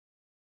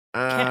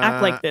 Can't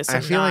act like this. I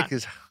and feel not.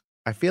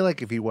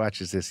 like if he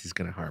watches this, he's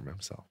going to harm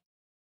himself.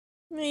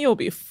 You'll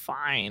be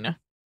fine.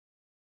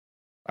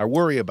 I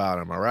worry about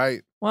him, all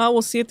right? Well,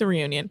 we'll see at the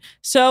reunion.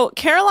 So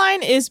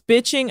Caroline is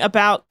bitching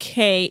about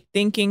Kate,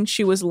 thinking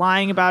she was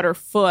lying about her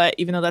foot,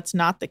 even though that's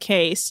not the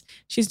case.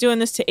 She's doing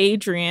this to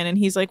Adrian, and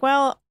he's like,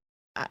 well,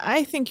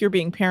 I think you're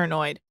being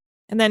paranoid.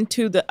 And then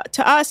to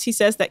us, he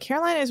says that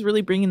Caroline is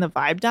really bringing the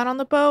vibe down on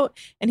the boat,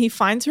 and he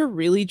finds her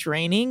really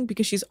draining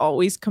because she's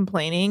always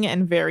complaining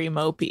and very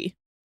mopey.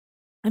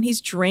 And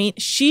he's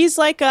drained. She's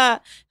like have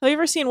you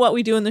ever seen What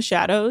We Do in the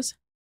Shadows?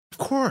 Of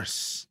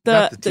course.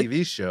 Not the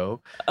TV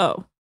show.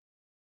 Oh.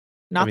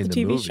 Not the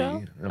TV movie.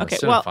 show? I'm Okay,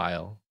 a well,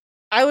 cinephile.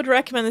 I would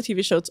recommend the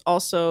TV show. It's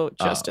also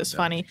just as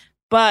funny.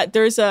 But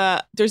there's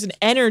an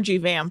energy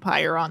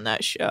vampire on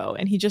that show,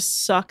 and he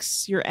just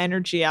sucks your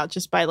energy out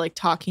just by like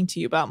talking to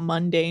you about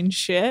mundane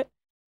shit.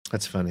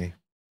 That's funny.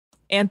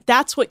 And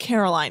that's what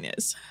Caroline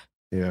is.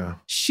 Yeah.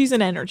 She's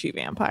an energy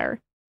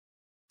vampire.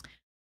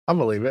 I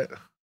believe it.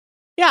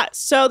 Yeah,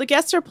 so the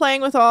guests are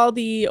playing with all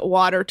the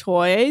water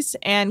toys,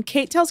 and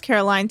Kate tells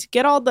Caroline to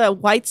get all the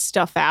white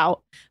stuff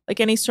out, like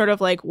any sort of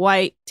like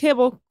white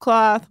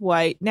tablecloth,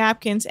 white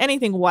napkins,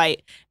 anything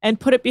white, and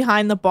put it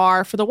behind the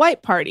bar for the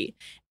white party.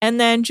 And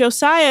then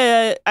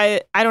Josiah, I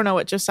don't know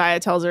what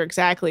Josiah tells her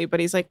exactly, but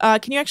he's like,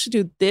 can you actually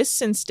do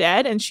this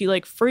instead? And she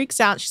like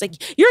freaks out. She's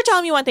like, you're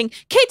telling me one thing,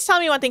 Kate's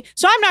telling me one thing,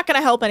 so I'm not going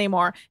to help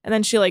anymore. And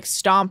then she like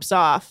stomps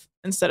off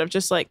instead of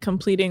just like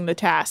completing the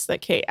task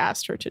that Kate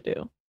asked her to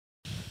do.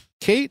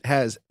 Kate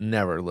has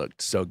never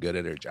looked so good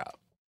at her job.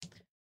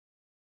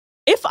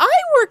 If I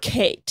were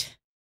Kate,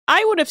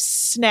 I would have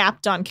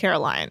snapped on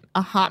Caroline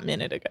a hot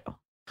minute ago.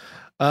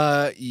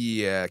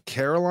 Yeah,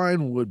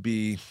 Caroline would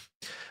be,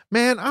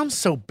 man, I'm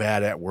so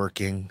bad at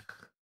working.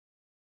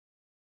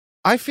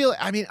 I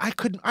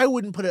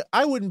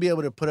wouldn't be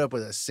able to put up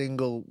with a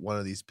single one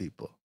of these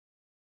people.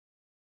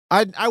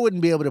 I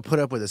wouldn't be able to put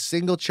up with a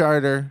single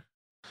charter.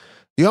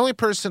 The only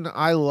person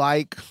I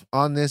like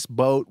on this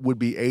boat would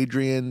be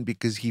Adrian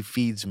because he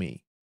feeds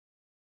me.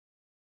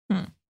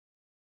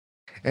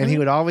 And he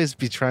would always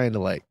be trying to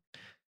like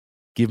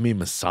give me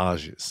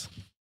massages.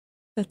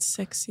 That's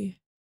sexy.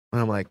 And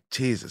I'm like,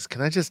 Jesus,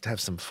 can I just have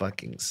some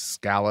fucking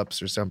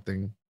scallops or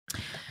something?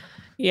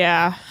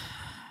 Yeah.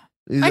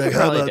 He's I like, could how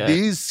probably about do it.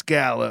 these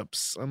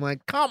scallops? I'm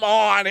like, come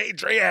on,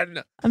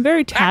 Adrian. I'm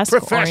very Act task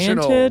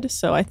professional. oriented,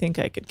 so I think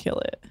I could kill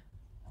it.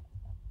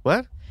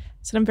 What?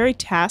 So I'm very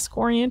task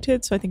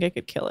oriented, so I think I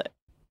could kill it.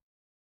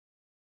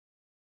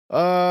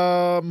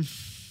 I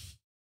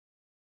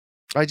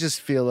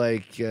just feel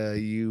like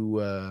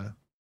you're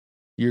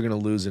gonna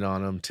lose it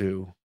on him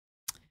too.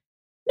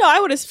 No, I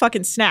would have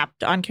fucking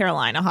snapped on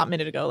Caroline a hot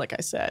minute ago, like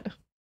I said.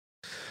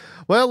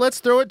 Well, let's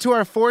throw it to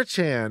our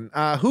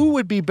 4chan. Who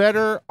would be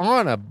better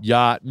on a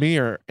yacht, me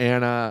or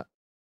Anna?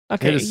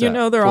 Okay, you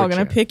know they're all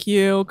going to pick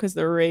you because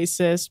they're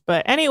racist.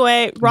 But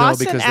anyway, Ross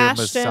no, because and they're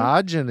Ashton.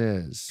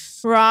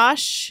 misogynist.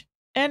 Rosh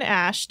and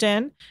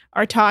Ashton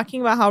are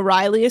talking about how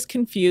Riley is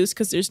confused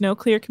because there's no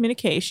clear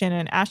communication.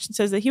 And Ashton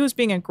says that he was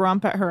being a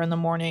grump at her in the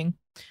morning.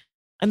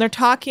 And they're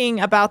talking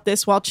about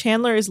this while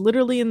Chandler is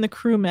literally in the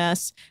crew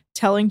mess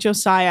telling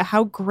Josiah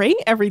how great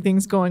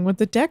everything's going with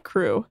the deck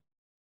crew.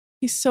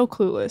 He's so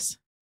clueless.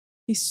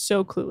 He's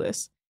so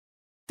clueless.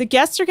 The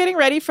guests are getting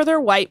ready for their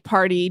white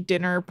party,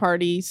 dinner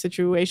party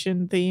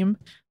situation theme.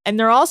 And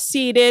they're all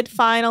seated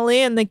finally.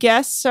 And the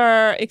guests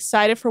are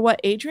excited for what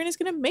Adrian is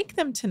going to make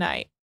them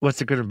tonight. What's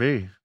it gonna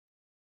be?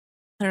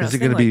 I don't know. Is it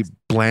gonna be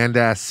bland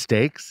ass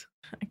steaks?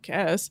 I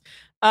guess.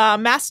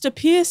 Master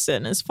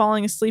Pearson is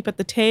falling asleep at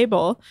the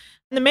table.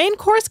 And the main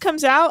course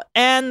comes out,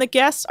 and the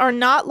guests are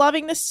not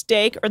loving the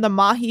steak or the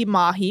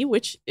mahi-mahi,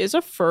 which is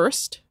a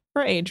first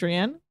for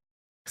Adrian.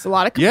 It's a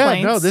lot of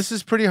complaints. Yeah, no, this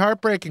is pretty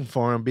heartbreaking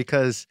for him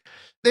because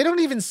they don't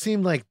even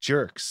seem like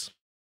jerks.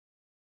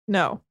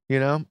 No. You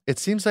know, it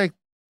seems like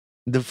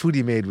the food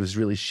he made was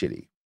really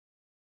shitty.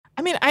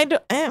 I mean,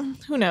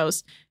 who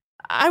knows?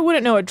 I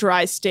wouldn't know a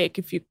dry steak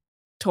if you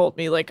told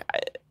me. Like,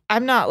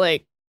 I'm not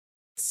like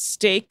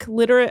steak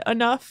literate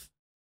enough,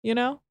 you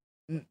know?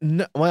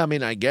 No, well, I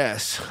mean, I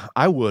guess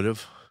I would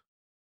have.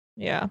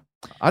 Yeah.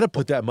 I'd have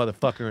put that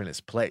motherfucker in his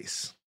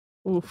place.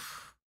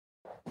 Oof.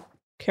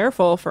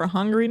 Careful for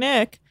Hungry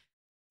Nick.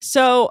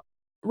 So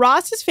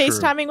Ross is True.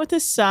 FaceTiming with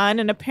his son,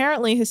 and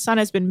apparently his son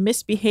has been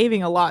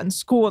misbehaving a lot in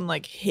school and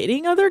like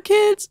hitting other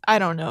kids. I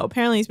don't know.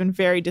 Apparently he's been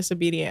very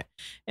disobedient,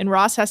 and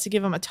Ross has to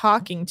give him a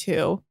talking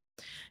to.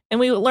 And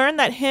we learned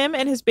that him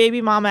and his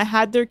baby mama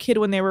had their kid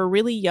when they were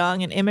really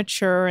young and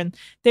immature, and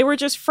they were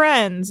just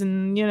friends.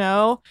 And, you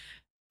know,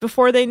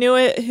 before they knew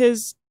it,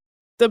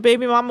 the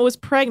baby mama was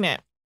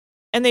pregnant.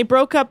 And they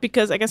broke up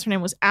because I guess her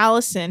name was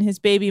Allison, his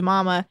baby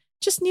mama,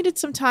 just needed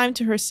some time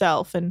to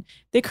herself. And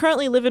they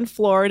currently live in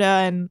Florida,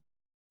 and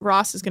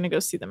Ross is going to go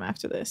see them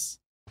after this.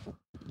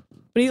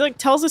 But he like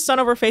tells his son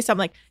over FaceTime,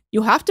 like,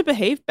 you have to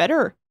behave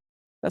better.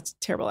 That's a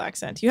terrible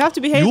accent. You have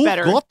to behave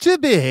better. You've got to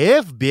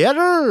behave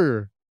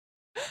better.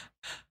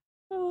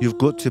 You've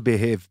got to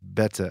behave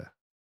better.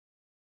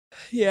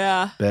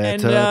 Yeah.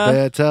 Better.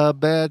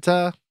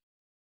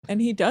 And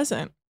he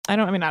doesn't. I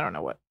don't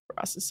know what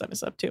Ross's son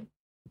is up to.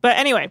 But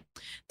anyway,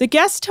 the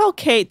guests tell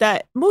Kate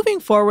that moving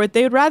forward,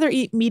 they would rather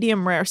eat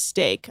medium rare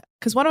steak.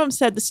 Because one of them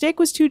said the steak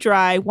was too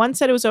dry. One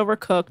said it was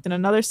overcooked. And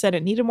another said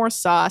it needed more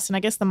sauce. And I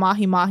guess the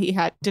mahi-mahi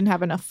didn't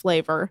have enough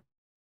flavor.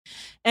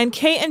 And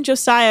Kate and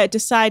Josiah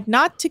decide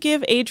not to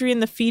give Adrian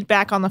the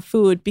feedback on the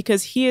food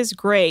because he is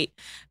great,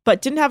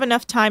 but didn't have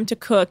enough time to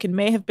cook and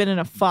may have been in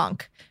a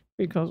funk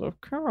because of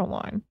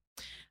Caroline.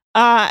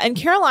 And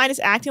Caroline is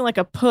acting like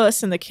a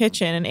puss in the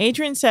kitchen. And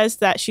Adrian says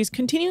that she's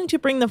continuing to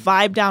bring the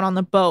vibe down on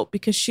the boat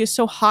because she is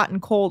so hot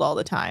and cold all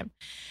the time.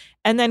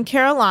 And then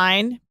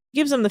Caroline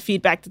gives him the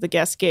feedback that the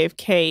guest gave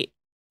Kate,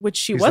 which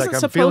she wasn't like,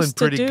 supposed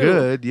to do. I'm feeling pretty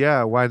good.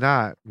 Yeah, why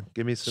not?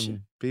 Give me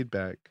some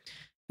feedback.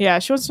 Yeah,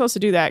 she wasn't supposed to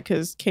do that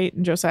because Kate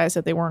and Josiah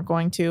said they weren't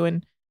going to.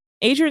 And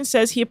Adrian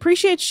says he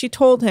appreciates she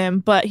told him,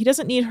 but he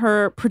doesn't need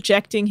her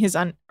projecting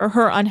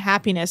her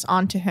unhappiness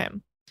onto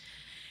him.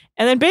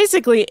 And then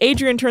basically,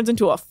 Adrian turns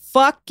into a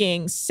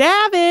fucking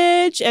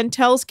savage and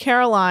tells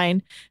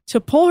Caroline to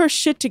pull her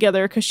shit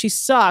together because she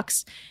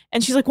sucks.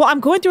 And she's like, well, I'm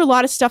going through a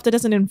lot of stuff that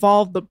doesn't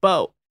involve the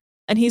boat.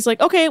 And he's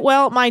like, okay,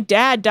 well, my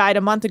dad died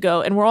a month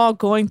ago and we're all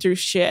going through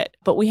shit,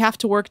 but we have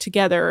to work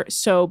together.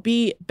 So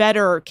be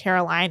better,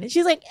 Caroline. And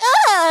she's like,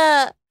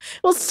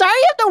 well, sorry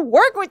you have to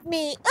work with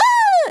me.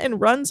 And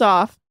runs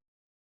off.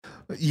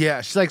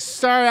 Yeah, she's like,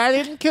 sorry, I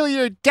didn't kill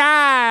your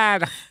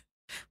dad.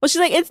 Well, she's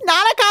like, it's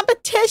not a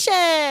competition.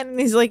 And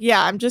he's like,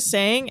 yeah, I'm just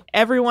saying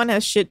everyone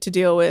has shit to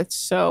deal with.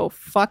 So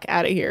fuck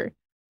out of here.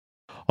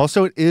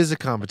 Also, it is a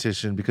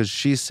competition because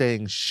she's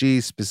saying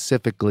she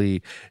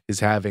specifically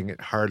is having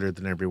it harder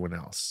than everyone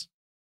else.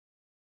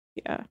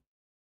 Yeah.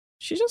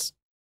 She just,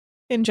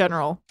 in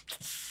general,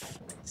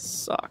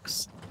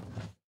 sucks.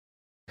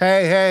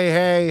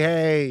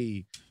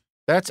 Hey.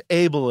 That's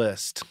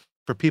ableist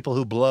for people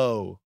who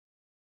blow.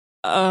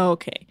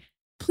 Okay.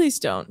 Please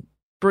don't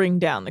bring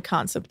down the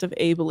concept of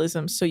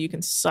ableism so you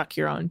can suck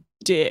your own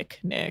dick,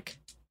 Nick.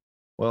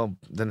 Well,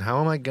 then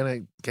how am I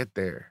going to get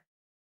there?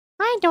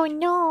 I don't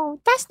know.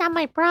 That's not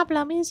my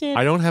problem, is it?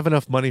 I don't have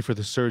enough money for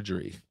the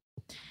surgery.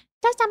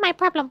 That's not my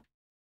problem.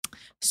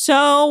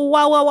 So,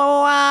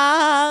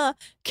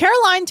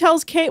 Caroline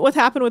tells Kate what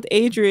happened with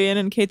Adrian,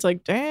 and Kate's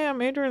like,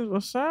 damn, Adrian's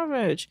a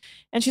savage.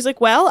 And she's like,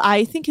 well,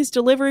 I think his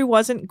delivery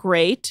wasn't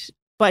great,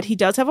 but he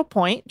does have a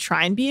point.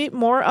 Try and be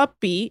more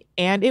upbeat,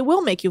 and it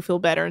will make you feel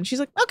better. And she's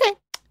like, okay,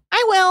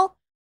 I will.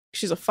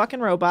 She's a fucking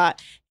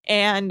robot.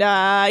 And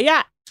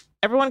yeah,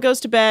 everyone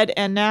goes to bed,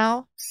 and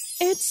now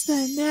it's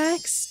the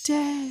next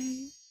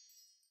day.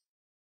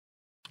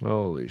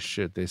 Holy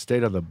shit, they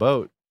stayed on the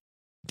boat.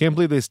 Can't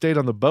believe they stayed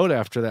on the boat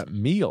after that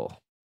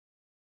meal.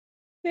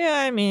 Yeah,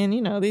 I mean,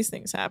 you know, these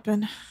things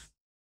happen.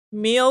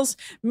 Meal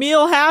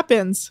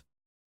happens.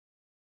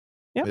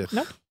 Yep, Ugh.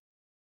 nope.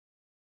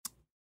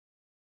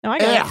 No, I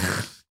got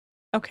it.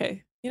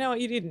 Okay, you know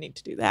what? You didn't need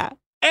to do that.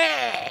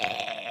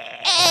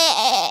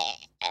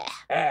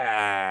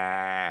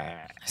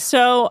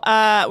 So,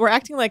 we're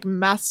acting like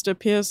Master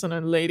Pearson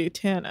and Lady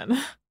Tannen.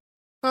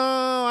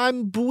 Oh,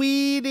 I'm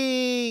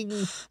bleeding.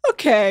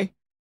 Okay.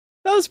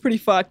 That was pretty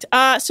fucked.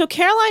 So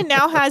Caroline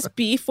now has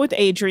beef with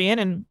Adrian,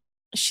 and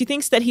she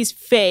thinks that he's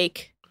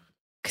fake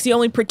because he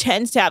only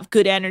pretends to have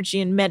good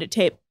energy and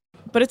meditate.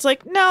 But it's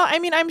like, no, I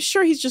mean, I'm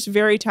sure he's just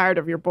very tired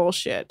of your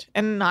bullshit.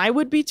 And I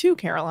would be too,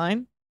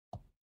 Caroline.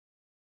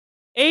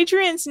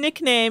 Adrian's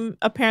nickname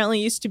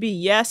apparently used to be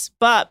Yes,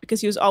 But,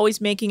 because he was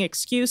always making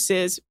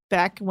excuses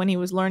back when he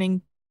was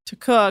learning to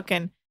cook.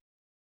 And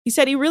he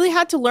said he really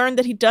had to learn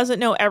that he doesn't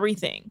know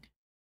everything.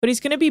 But he's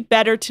going to be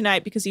better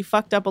tonight because he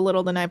fucked up a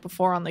little the night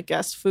before on the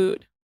guest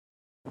food.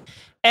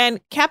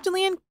 And Captain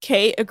Lee and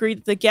Kate agreed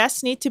that the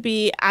guests need to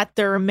be at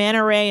their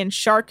manta ray and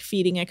shark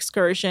feeding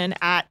excursion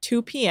at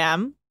 2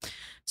 p.m.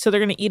 So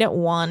they're going to eat at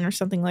 1 or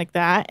something like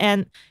that.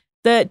 And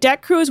the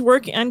deck crew is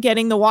working on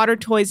getting the water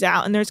toys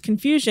out. And there's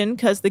confusion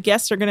because the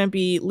guests are going to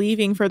be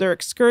leaving for their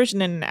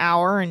excursion in an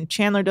hour. And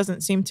Chandler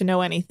doesn't seem to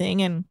know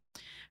anything. And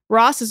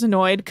Ross is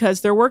annoyed because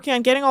they're working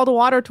on getting all the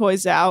water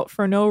toys out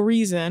for no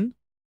reason.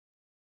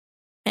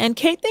 And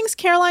Kate thinks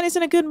Caroline is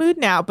in a good mood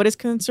now, but is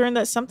concerned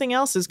that something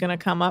else is going to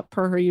come up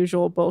per her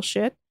usual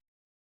bullshit.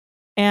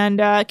 And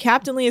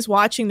Captain Lee is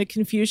watching the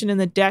confusion in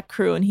the deck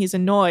crew, and he's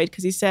annoyed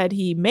because he said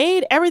he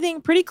made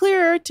everything pretty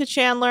clear to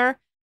Chandler,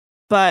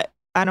 but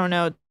I don't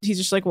know. He's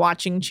just like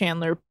watching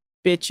Chandler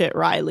bitch at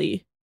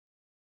Riley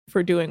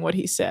for doing what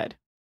he said.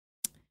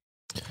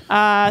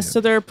 So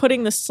they're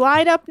putting the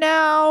slide up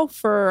now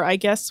for, I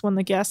guess, when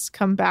the guests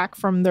come back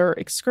from their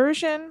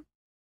excursion.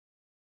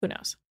 Who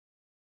knows?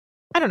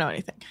 I don't know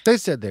anything. They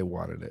said they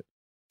wanted it.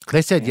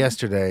 They said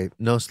yesterday,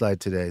 no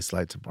slide today,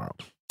 slide tomorrow.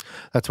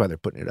 That's why they're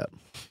putting it up.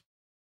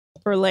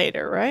 For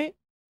later, right?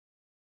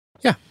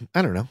 Yeah,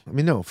 I don't know. I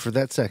mean, no, for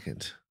that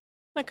second.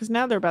 No, because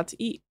now they're about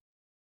to eat.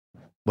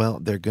 Well,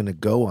 they're going to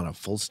go on a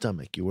full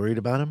stomach. You worried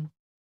about them?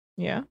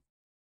 Yeah.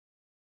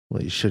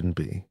 Well, you shouldn't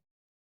be.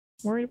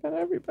 Worried about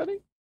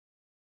everybody.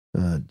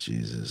 Oh,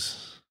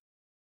 Jesus.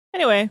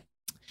 Anyway.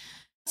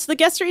 So the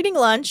guests are eating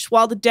lunch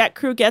while the deck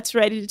crew gets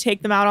ready to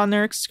take them out on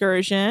their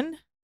excursion.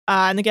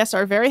 And the guests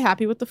are very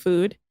happy with the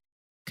food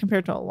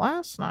compared to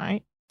last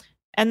night.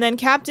 And then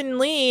Captain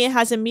Lee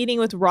has a meeting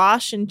with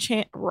Rosh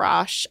and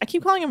Rosh. I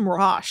keep calling him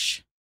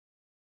Rosh.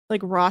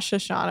 Like Rosh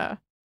Hashanah.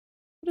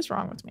 What is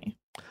wrong with me?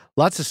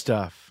 Lots of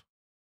stuff.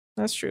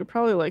 That's true.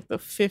 Probably like the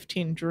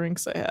 15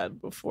 drinks I had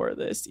before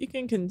this. You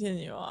can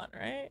continue on,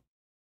 right?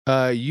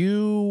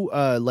 You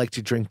like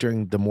to drink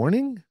during the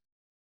morning?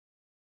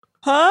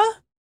 Huh?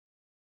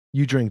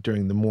 You drink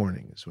during the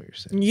morning is what you're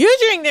saying. You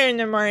drink during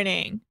the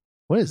morning.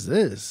 What is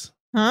this?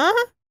 Huh?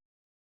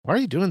 Why are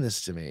you doing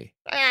this to me?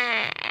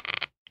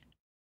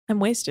 I'm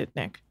wasted,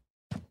 Nick.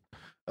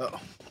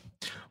 Oh.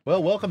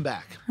 Well, welcome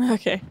back.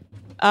 Okay.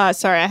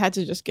 Sorry, I had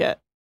to just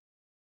get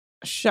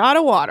a shot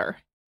of water.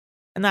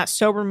 And that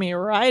sobered me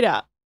right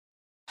up.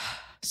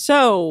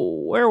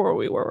 So, where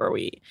were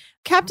we?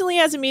 Captain Lee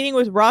has a meeting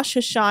with Rosh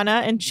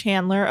Hashanah and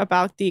Chandler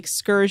about the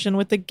excursion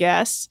with the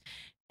guests.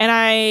 And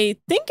I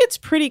think it's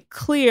pretty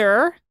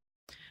clear,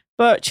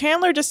 but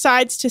Chandler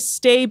decides to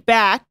stay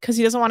back because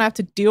he doesn't want to have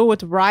to deal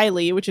with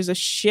Riley, which is a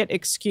shit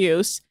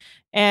excuse.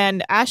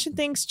 And Ashton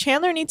thinks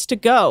Chandler needs to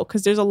go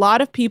because there's a lot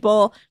of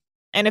people.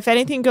 And if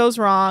anything goes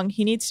wrong,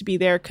 he needs to be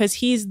there because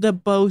he's the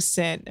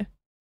bosun.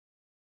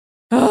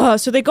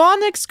 So they go on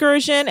the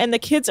excursion and the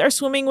kids are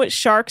swimming with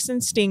sharks and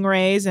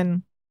stingrays.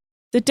 And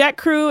the deck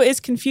crew is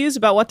confused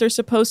about what they're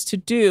supposed to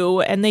do,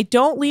 and they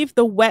don't leave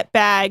the wet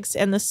bags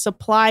and the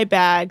supply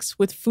bags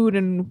with food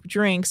and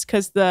drinks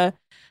because the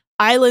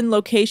island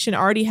location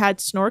already had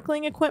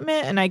snorkeling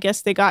equipment, and I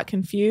guess they got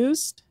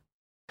confused.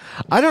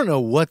 I don't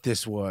know what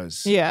this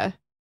was. Yeah.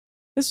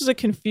 This was a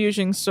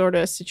confusing sort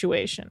of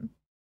situation.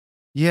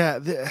 Yeah.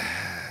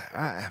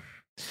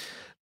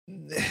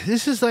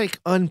 This is like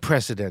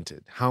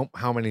unprecedented how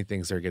many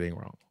things are getting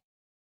wrong.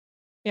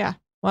 Yeah.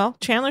 Well,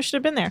 Chandler should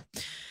have been there.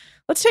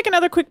 Let's take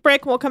another quick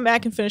break and we'll come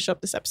back and finish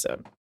up this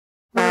episode.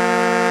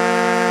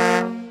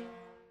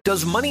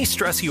 Does money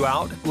stress you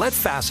out? Let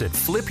Facet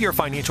flip your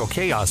financial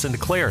chaos into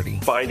clarity.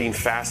 Finding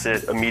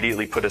Facet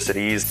immediately put us at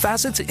ease.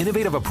 Facet's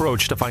innovative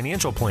approach to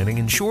financial planning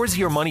ensures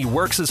your money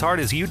works as hard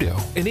as you do,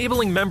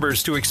 enabling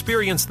members to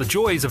experience the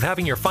joys of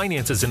having your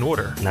finances in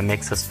order. And that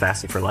makes us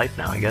Facet for life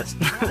now, I guess.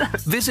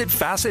 Visit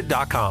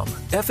Facet.com,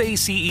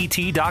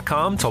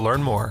 FACET.com to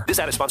learn more. This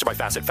ad is sponsored by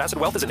Facet. Facet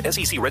Wealth is an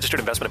SEC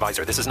registered investment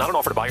advisor. This is not an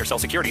offer to buy or sell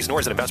securities,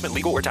 nor is it investment,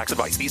 legal, or tax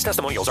advice. These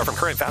testimonials are from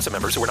current Facet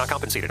members who are not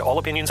compensated. All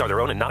opinions are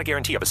their own and not a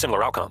guarantee of a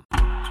similar outcome.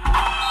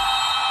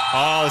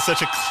 Oh,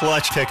 such a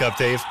clutch pickup,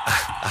 Dave.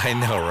 I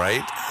know,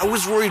 right? I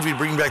was worried we'd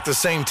bring back the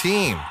same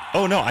team.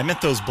 Oh, no, I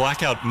meant those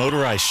blackout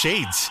motorized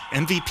shades.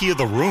 MVP of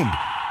the room.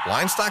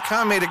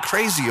 Blinds.com made it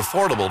crazy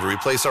affordable to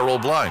replace our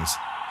old blinds.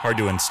 Hard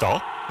to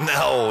install?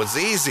 No, it's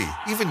easy.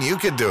 Even you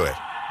could do it.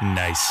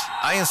 Nice.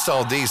 I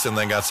installed these and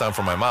then got some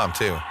for my mom,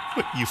 too.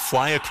 What, you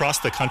fly across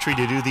the country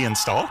to do the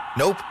install?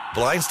 Nope.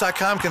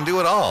 Blinds.com can do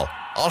it all.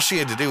 All she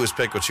had to do was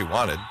pick what she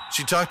wanted.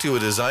 She talked to a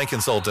design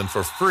consultant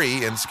for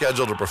free and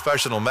scheduled a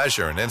professional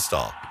measure and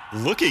install.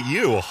 Look at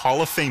you, a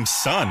Hall of Fame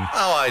son.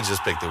 Oh, I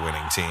just picked the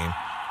winning team.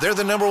 They're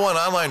the #1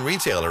 online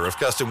retailer of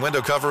custom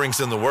window coverings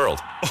in the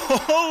world.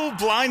 Oh,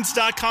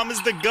 Blinds.com is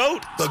the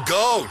GOAT. The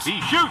GOAT. He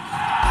shoots.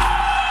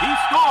 He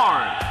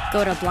scores.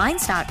 Go to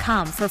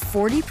Blinds.com for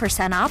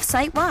 40% off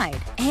site-wide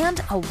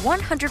and a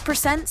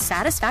 100%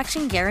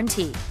 satisfaction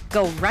guarantee.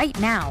 Go right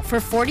now for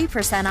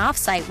 40% off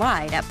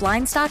site-wide at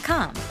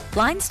Blinds.com.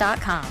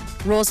 Blinds.com.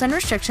 Rules and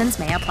restrictions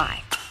may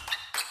apply.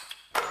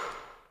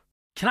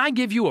 Can I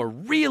give you a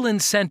real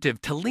incentive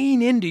to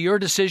lean into your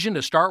decision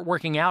to start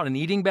working out and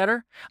eating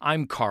better?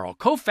 I'm Carl,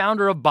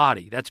 co-founder of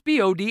Body. That's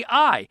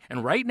BODI.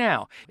 And right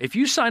now, if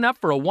you sign up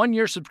for a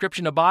 1-year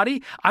subscription to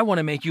Body, I want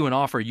to make you an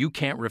offer you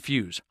can't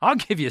refuse. I'll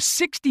give you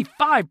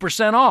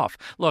 65% off.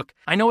 Look,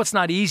 I know it's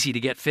not easy to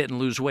get fit and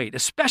lose weight,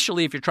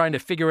 especially if you're trying to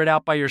figure it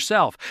out by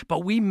yourself,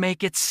 but we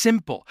make it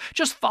simple.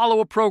 Just follow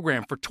a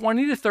program for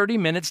 20 to 30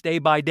 minutes day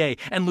by day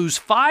and lose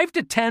 5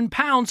 to 10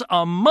 pounds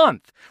a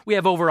month. We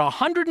have over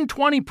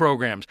 120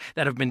 programs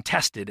that have been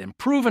tested and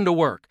proven to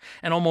work,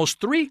 and almost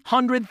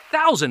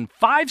 300,000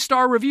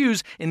 5-star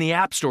reviews in the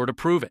App Store to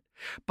prove it.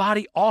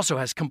 Body also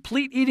has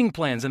complete eating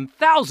plans and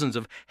thousands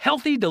of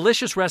healthy,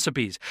 delicious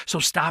recipes. So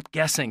stop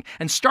guessing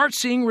and start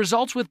seeing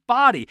results with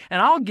Body,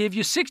 and I'll give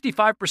you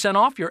 65%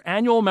 off your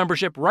annual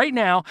membership right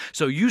now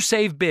so you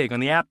save big on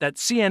the app that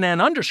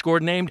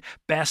CNN_ named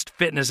Best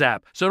Fitness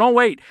App. So don't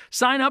wait.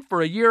 Sign up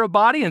for a year of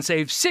Body and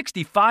save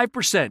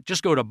 65%.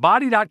 Just go to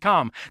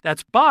Body.com.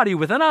 That's Body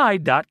with an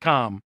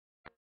I.com.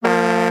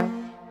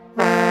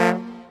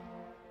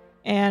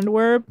 And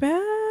we're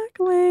back,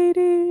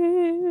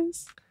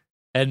 ladies.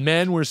 And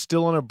men, we're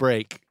still on a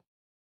break.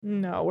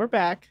 No, we're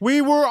back. We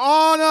were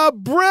on a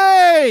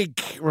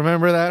break.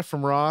 Remember that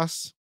from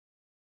Ross?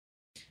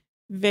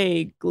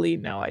 Vaguely,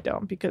 no, I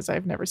don't, because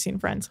I've never seen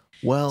Friends.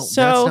 Well,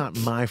 so, that's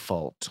not my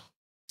fault.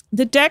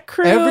 The deck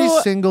crew. Every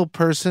single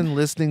person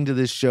listening to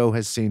this show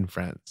has seen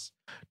Friends.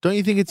 Don't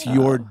you think it's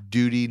your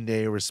duty,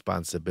 nay,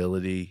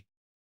 responsibility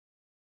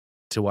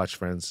to watch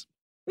Friends?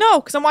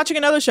 No, because I'm watching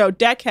another show,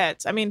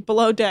 Deckheads. I mean,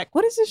 Below Deck.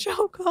 What is this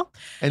show called?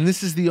 And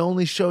this is the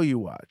only show you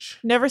watch.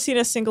 Never seen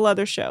a single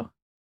other show.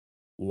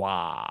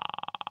 Wow.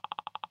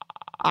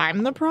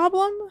 I'm the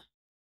problem?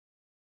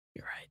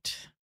 You're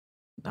right.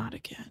 Not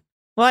again.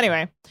 Well,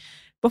 anyway,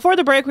 before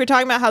the break, we were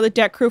talking about how the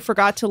deck crew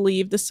forgot to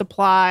leave the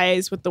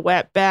supplies with the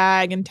wet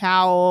bag and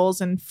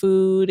towels and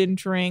food and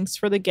drinks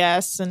for the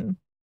guests, and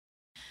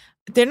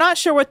they're not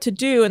sure what to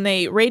do, and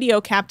they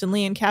radio Captain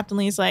Lee, and Captain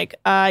Lee's like,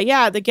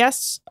 yeah, the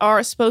guests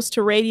are supposed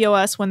to radio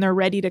us when they're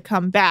ready to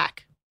come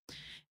back,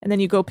 and then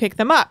you go pick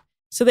them up.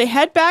 So they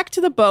head back to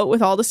the boat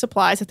with all the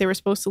supplies that they were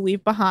supposed to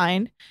leave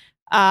behind.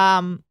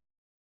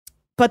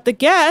 But the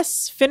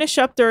guests finish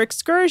up their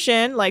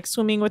excursion, like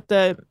swimming with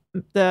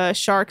the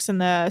sharks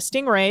and the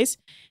stingrays,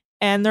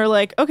 and they're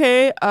like,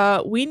 okay,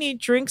 we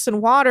need drinks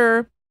and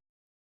water,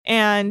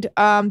 and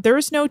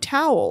there's no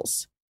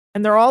towels.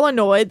 And they're all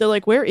annoyed. They're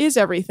like, where is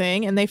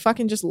everything? And they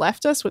fucking just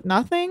left us with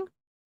nothing.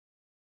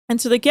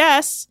 And so the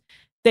guests,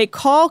 they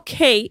call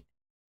Kate,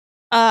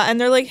 and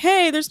they're like,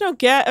 hey, there's no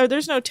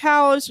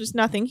towels, there's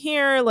nothing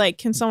here. Like,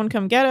 can someone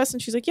come get us?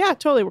 And she's like, yeah,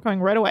 totally, we're coming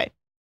right away.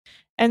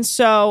 And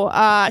so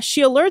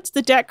she alerts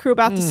the deck crew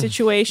about the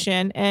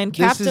situation, and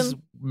Captain... This is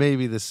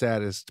maybe the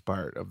saddest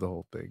part of the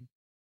whole thing.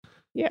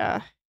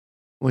 Yeah.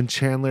 When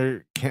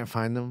Chandler can't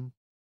find them.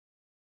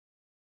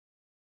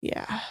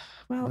 Yeah.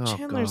 Well,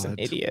 Chandler's an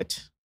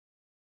idiot.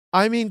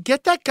 I mean,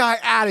 get that guy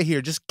out of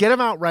here. Just get him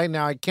out right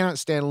now. I cannot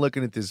stand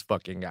looking at this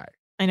fucking guy.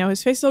 I know.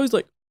 His face is always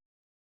like...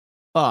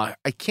 Oh,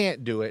 I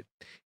can't do it.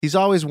 He's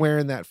always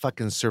wearing that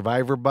fucking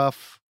Survivor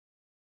buff.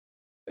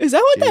 Is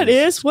that what that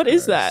is? What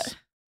is that?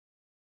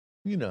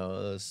 You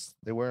know,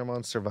 they wear them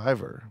on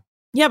Survivor.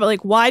 Yeah, but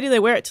like, why do they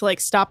wear it? To like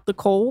stop the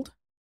cold?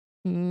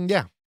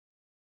 Yeah,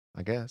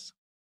 I guess.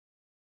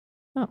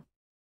 Oh.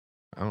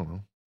 I don't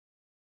know.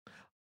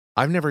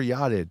 I've never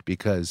yachted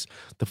because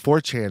the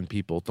 4chan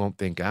people don't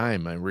think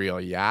I'm a real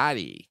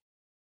yachty.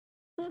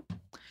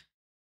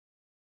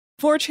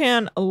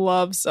 4chan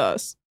loves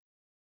us.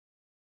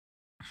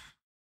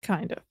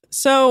 Kind of.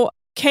 So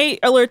Kate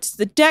alerts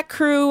the deck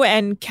crew,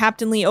 and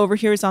Captain Lee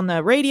overhears on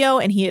the radio,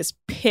 and he is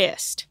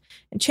pissed.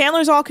 And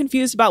Chandler's all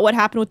confused about what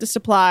happened with the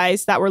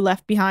supplies that were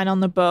left behind on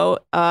the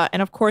boat.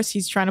 And of course,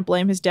 he's trying to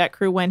blame his deck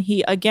crew when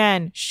he,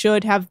 again,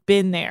 should have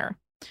been there.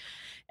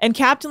 And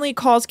Captain Lee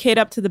calls Kate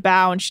up to the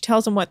bow, and she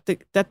tells him that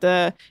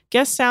the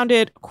guest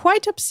sounded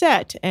quite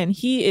upset. And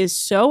he is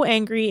so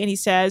angry, and he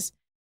says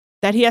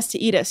that he has to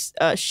eat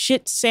a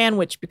shit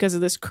sandwich because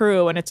of this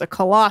crew, and it's a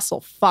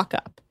colossal fuck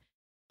up.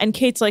 And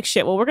Kate's like,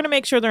 shit, well, we're going to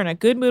make sure they're in a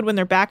good mood when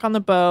they're back on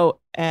the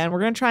boat, and we're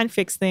going to try and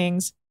fix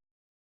things.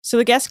 So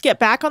the guests get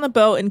back on the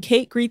boat, and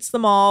Kate greets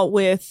them all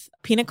with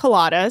pina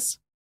coladas.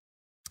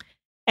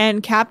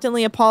 And Captain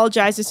Lee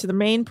apologizes to the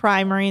main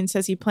primary and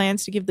says he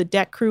plans to give the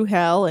deck crew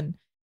hell. And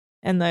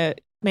the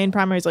main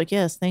primary is like,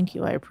 yes, thank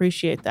you. I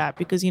appreciate that.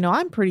 Because,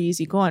 I'm pretty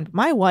easygoing.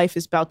 My wife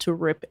is about to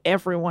rip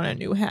everyone a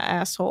new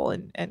asshole.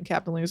 And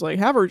Captain Lee is like,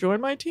 have her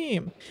join my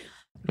team.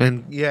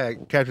 And yeah,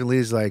 Captain Lee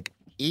is like,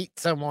 eat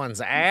someone's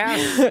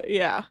ass?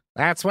 Yeah.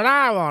 That's what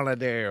I want to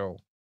do.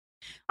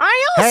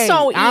 I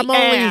also eat I'm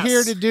only ass.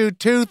 here to do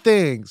two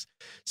things.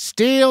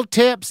 Steal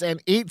tips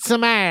and eat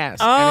some ass.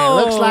 And it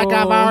looks like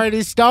I've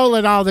already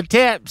stolen all the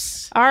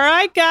tips. All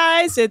right,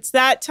 guys. It's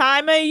that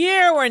time of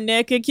year where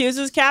Nick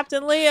accuses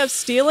Captain Lee of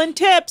stealing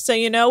tips. So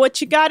you know what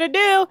you got to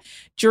do.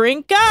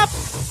 Drink up.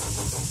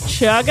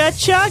 Chugga,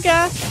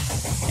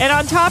 chugga. And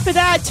on top of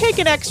that, take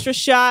an extra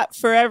shot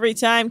for every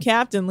time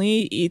Captain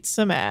Lee eats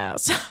some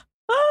ass.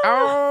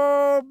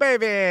 Oh,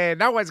 baby.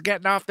 No one's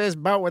getting off this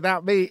boat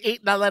without me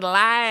eating a little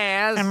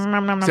ass.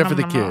 Except for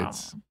the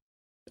kids.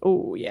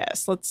 Oh,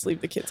 yes. Let's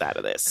leave the kids out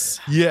of this.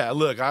 Yeah,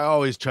 look, I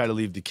always try to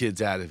leave the kids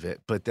out of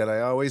it, but then I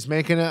always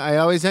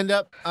end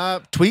up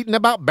tweeting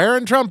about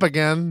Barron Trump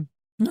again.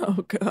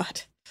 Oh,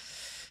 God.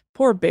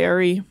 Poor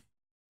Barry.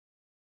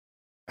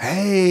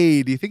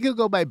 Hey, do you think he'll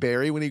go by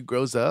Barry when he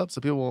grows up? So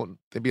people won't,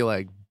 they'd be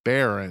like,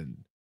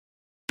 Barron,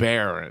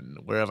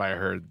 where have I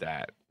heard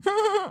that?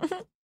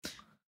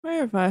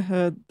 Where have I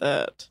heard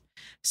that?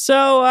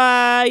 So,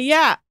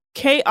 yeah,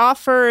 Kate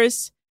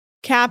offers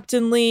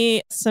Captain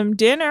Lee some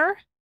dinner,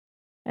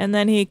 and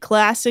then he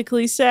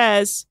classically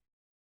says,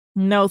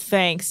 no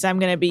thanks, I'm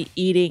going to be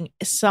eating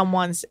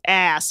someone's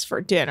ass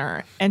for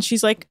dinner. And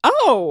she's like,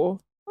 oh,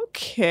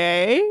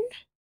 okay.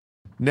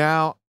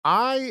 Now,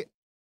 I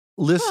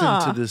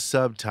listened to the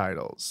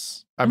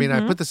subtitles. I mean,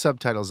 I put the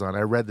subtitles on.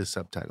 I read the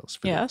subtitles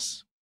for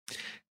this.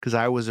 Because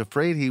I was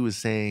afraid he was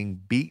saying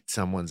beat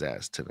someone's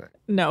ass today.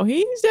 No,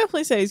 he's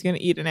definitely said he's going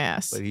to eat an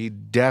ass. But he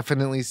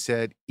definitely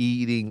said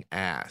eating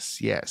ass.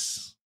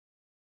 Yes.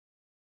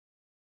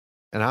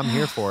 And I'm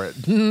here for it.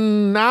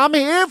 I'm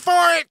here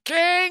for it,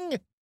 King.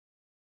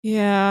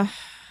 Yeah.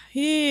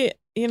 And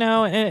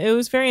it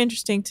was very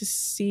interesting to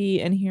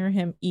see and hear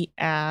him eat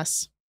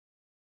ass.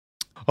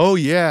 Oh,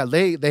 yeah.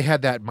 They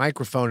had that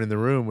microphone in the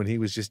room when he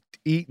was just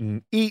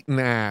eating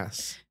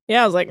ass.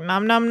 Yeah, I was like,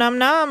 nom, nom, nom,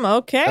 nom.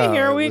 Okay,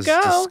 here we go.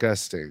 It was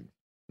disgusting.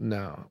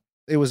 No.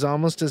 It was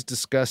almost as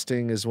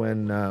disgusting as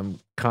when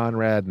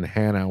Conrad and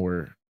Hannah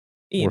were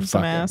eating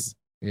some ass.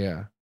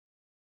 Yeah.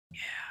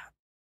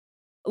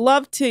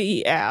 Love to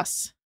eat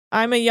ass.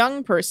 I'm a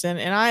young person,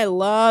 and I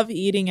love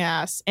eating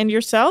ass. And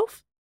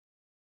yourself?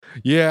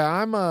 Yeah,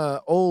 I'm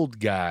a old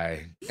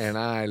guy, and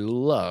I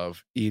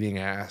love eating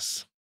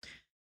ass.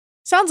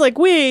 Sounds like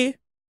we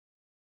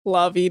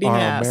love eating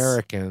ass.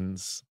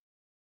 Americans.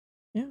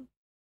 Yeah.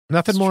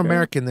 Nothing more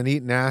American than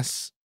eating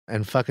ass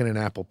and fucking an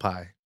apple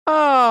pie.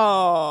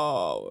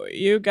 Oh,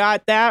 you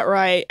got that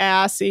right,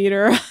 ass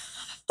eater.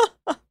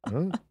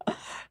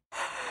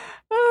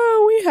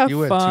 Oh, we have fun. You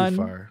went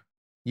too far.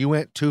 You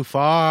went too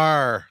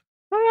far.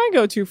 How did I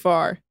go too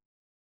far?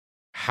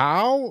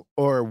 How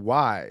or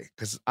why?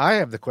 Because I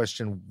have the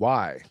question,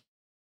 why?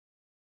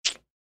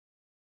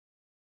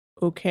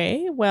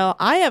 Okay, well,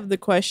 I have the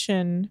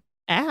question,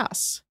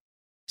 ass.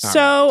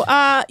 So,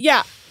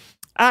 yeah.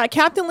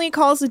 Captain Lee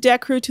calls the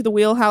deck crew to the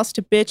wheelhouse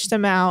to bitch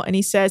them out, and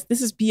he says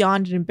this is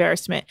beyond an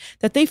embarrassment,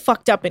 that they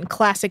fucked up in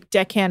classic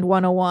Deckhand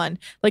 101.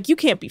 Like, you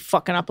can't be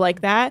fucking up like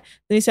that.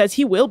 Then he says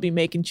he will be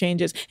making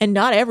changes, and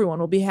not everyone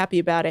will be happy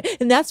about it.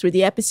 And that's where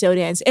the episode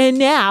ends. And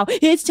now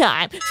it's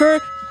time for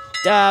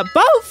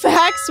Boat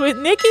Facts with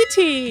Nikki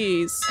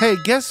Tease. Hey,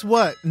 guess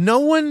what? No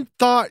one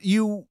thought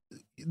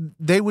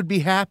they would be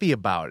happy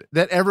about it,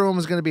 that everyone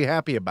was going to be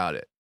happy about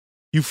it.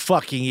 You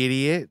fucking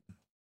idiot.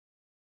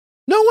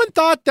 No one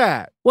thought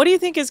that. What do you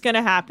think is going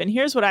to happen?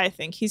 Here's what I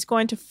think. He's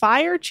going to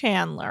fire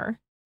Chandler.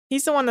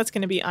 He's the one that's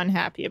going to be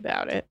unhappy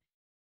about it.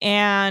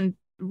 And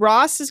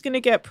Ross is going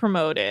to get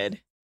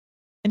promoted.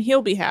 And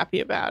he'll be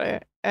happy about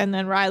it. And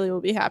then Riley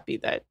will be happy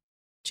that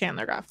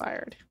Chandler got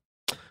fired.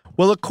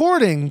 Well,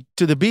 according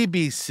to the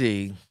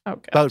BBC,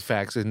 okay. Boat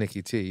Facts with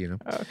Nikki T,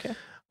 Okay.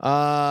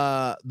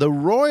 The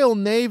Royal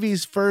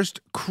Navy's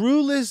first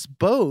crewless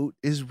boat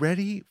is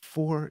ready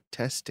for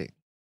testing.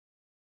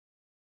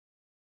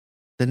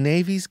 The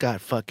Navy's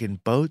got fucking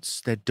boats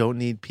that don't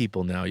need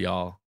people now,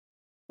 y'all.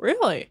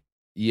 Really?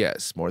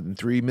 Yes, more than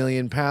 £3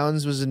 million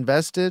was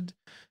invested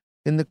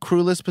in the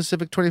crewless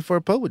Pacific 24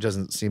 boat, which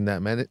doesn't seem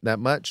that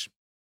much.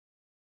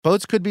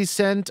 Boats could be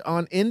sent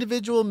on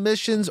individual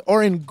missions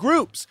or in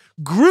groups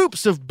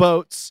of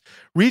boats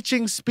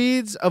reaching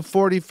speeds of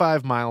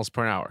 45 miles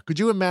per hour. Could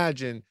you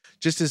imagine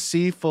just a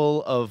sea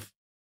full of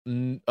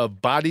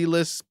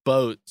bodiless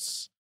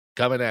boats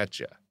coming at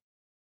you?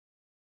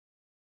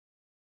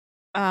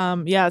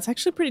 Yeah, it's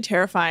actually pretty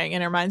terrifying,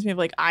 and it reminds me of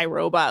like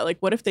iRobot. Like,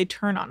 what if they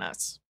turn on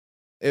us?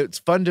 It's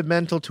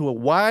fundamental to a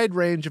wide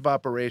range of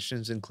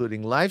operations,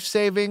 including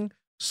life-saving,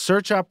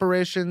 search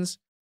operations.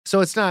 So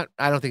it's not,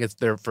 I don't think it's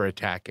there for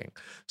attacking.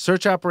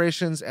 Search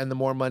operations and the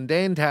more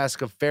mundane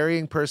task of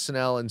ferrying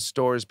personnel and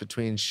stores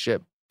between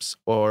ships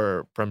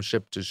or from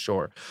ship to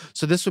shore.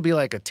 So this would be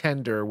like a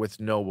tender with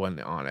no one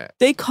on it.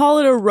 They call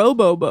it a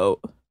robo-boat.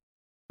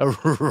 A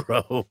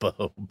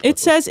robo-boat. It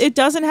says it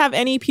doesn't have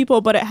any people,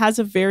 but it has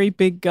a very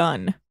big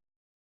gun.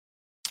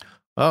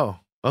 Oh,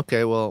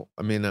 okay. Well,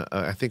 I mean,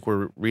 I think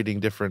we're reading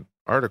different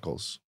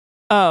articles.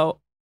 Oh,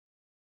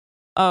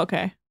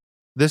 okay.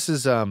 This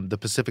is the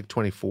Pacific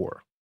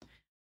 24.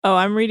 Oh,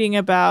 I'm reading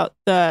about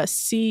the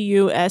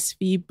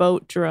CUSV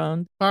boat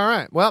drone. All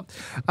right. Well,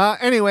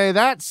 anyway,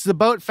 that's the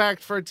boat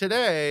fact for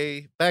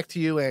today. Back to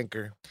you,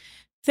 Anchor.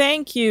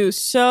 Thank you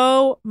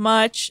so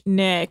much,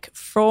 Nick,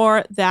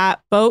 for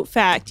that boat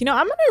fact. I'm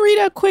going to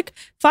read a quick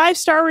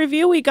 5-star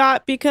review we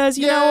got because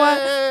you know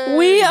what?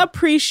 We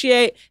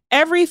appreciate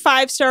every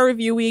 5-star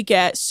review we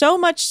get, so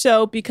much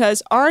so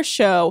because our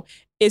show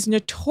is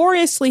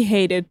notoriously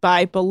hated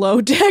by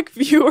Below Deck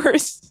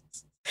viewers.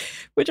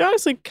 Which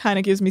honestly kind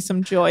of gives me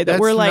some joy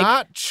that we're like,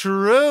 not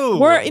true.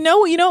 You know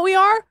what we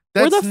are?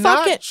 That's we're the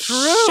not fucking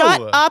true.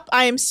 Shut up!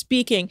 I am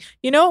speaking.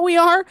 You know what we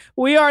are?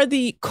 We are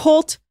the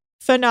cult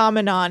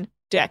phenomenon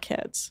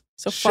Deckheads.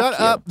 So shut fuck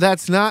up. you.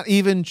 That's not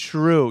even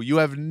true. You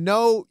have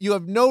no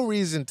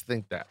reason to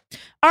think that.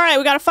 All right,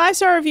 we got a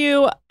 5-star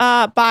review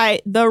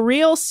by The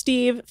Real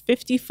Steve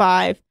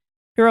 55.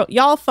 He wrote,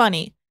 "Y'all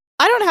funny.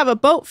 I don't have a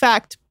boat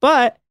fact,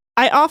 but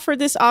I offer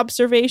this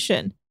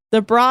observation.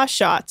 The bra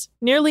shots.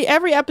 Nearly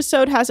every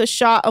episode has a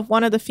shot of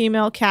one of the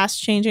female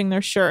cast changing their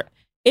shirt.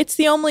 It's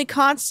the only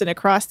constant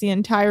across the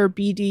entire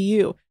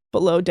BDU,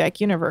 Below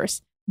Deck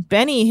universe.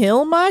 Benny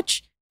Hill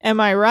much? Am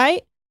I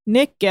right?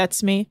 Nick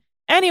gets me.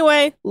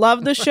 Anyway,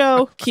 love the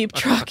show. Keep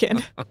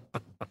trucking."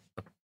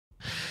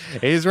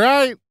 He's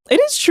right.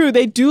 It is true.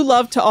 They do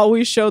love to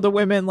always show the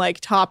women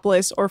like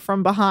topless or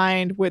from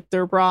behind with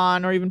their bra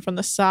on or even from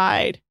the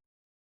side.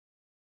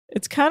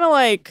 It's kind of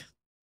like,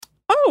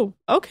 oh,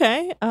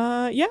 okay.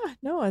 Okay.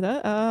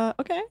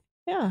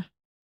 Yeah.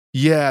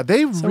 Yeah,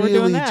 they So we're doing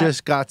really that.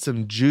 just got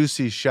some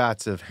juicy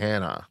shots of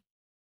Hannah.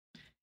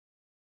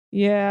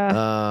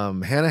 Yeah.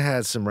 Hannah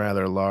had some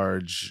rather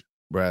large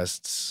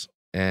breasts.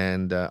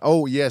 And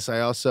oh yes,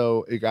 I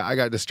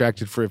got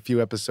distracted for a few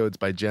episodes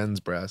by Jen's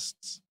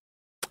breasts.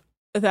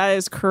 That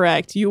is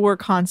correct. You were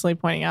constantly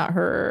pointing out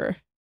her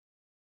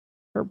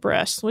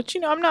breasts, which,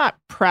 I'm not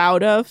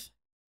proud of.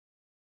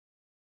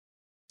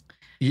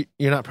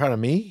 You're not proud of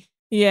me?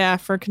 Yeah,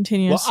 for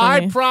continuously. Well,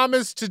 I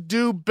promise to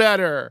do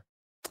better.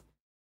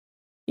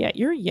 Yeah,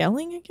 you're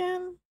yelling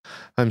again?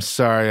 I'm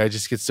sorry. I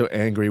just get so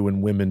angry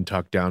when women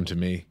talk down to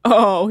me.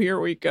 Oh, here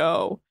we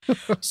go.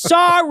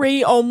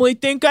 Sorry, only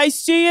think I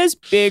see is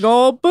big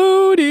old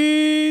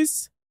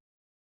booties.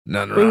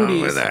 Nothing wrong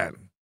Booties. with that.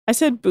 I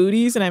said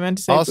booties and I meant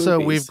to say Also,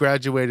 boobies. we've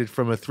graduated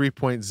from a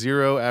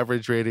 3.0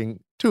 average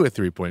rating to a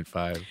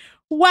 3.5.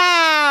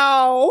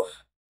 Wow.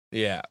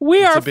 Yeah. We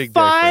it's are a big day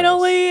for us.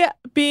 finally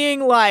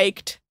being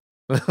liked.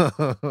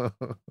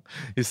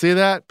 You see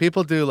that?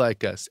 People do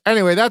like us.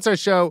 Anyway, that's our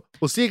show.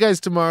 We'll see you guys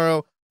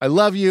tomorrow. I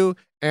love you.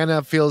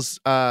 Anna feels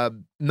not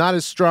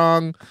as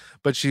strong,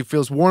 but she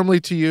feels warmly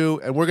to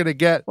you, and we're going to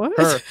get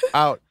her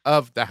out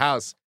of the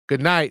house.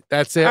 Good night.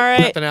 That's it. All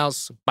right. Nothing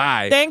else.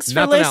 Bye. Thanks for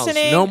Nothing else.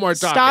 listening. No more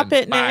talking. Stop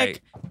it, Bye.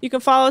 Nick. You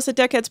can follow us at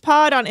Deckheads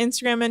Pod on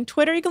Instagram and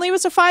Twitter. You can leave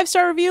us a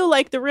 5-star review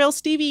like the real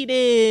Stevie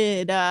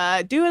did.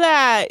 Do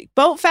that.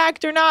 Boat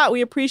fact or not,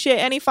 we appreciate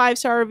any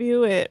 5-star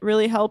review. It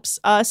really helps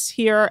us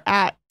here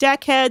at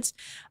Deckheads.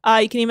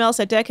 You can email us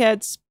at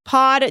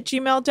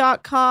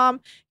deckheadspod@gmail.com.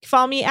 You can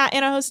follow me at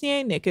Anna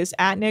Hosnier. Nick is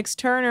at Nick's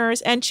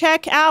Turners. And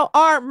check out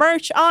our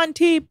merch on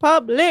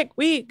TeePublic.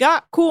 We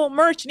got cool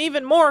merch and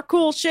even more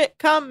cool shit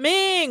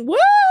coming. Woo!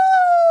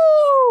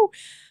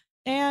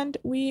 And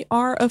we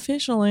are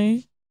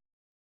officially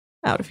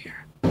out of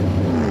here.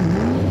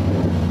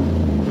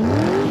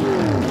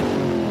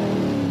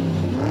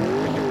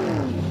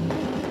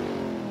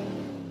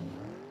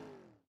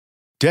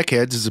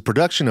 Deckheads is a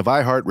production of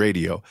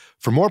iHeartRadio.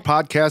 For more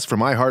podcasts from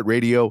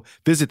iHeartRadio,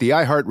 visit the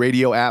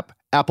iHeartRadio app,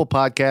 Apple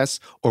Podcasts,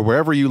 or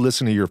wherever you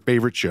listen to your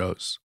favorite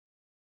shows.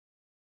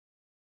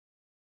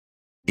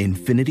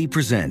 Infinity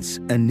presents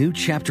a new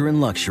chapter in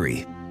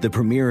luxury, the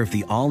premiere of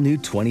the all-new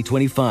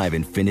 2025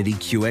 Infinity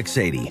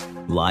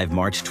QX80, live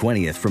March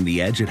 20th from the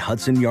Edge at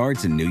Hudson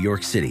Yards in New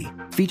York City,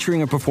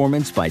 featuring a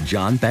performance by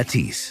John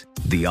Batiste.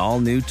 The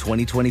all-new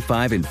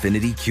 2025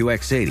 Infinity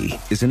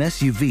QX80 is an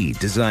SUV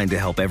designed to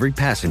help every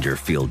passenger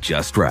feel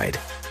just right.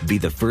 Be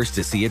the first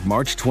to see it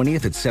March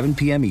 20th at 7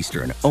 p.m.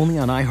 Eastern, only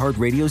on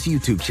iHeartRadio's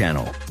YouTube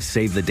channel.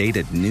 Save the date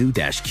at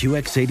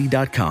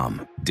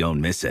new-QX80.com.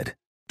 Don't miss it.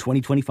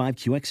 2025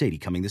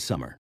 QX80 coming this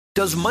summer.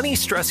 Does money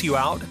stress you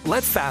out?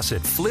 Let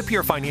Facet flip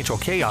your financial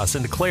chaos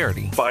into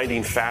clarity.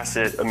 Finding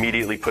Facet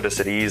immediately put us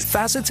at ease.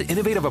 Facet's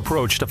innovative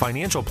approach to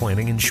financial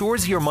planning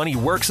ensures your money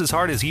works as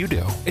hard as you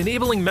do,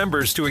 enabling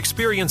members to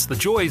experience the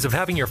joys of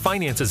having your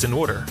finances in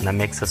order. And that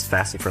makes us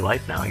Facet for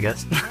life now, I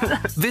guess.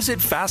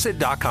 Visit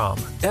Facet.com,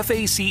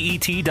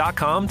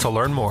 FACET.com to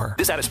learn more.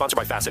 This ad is sponsored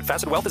by Facet.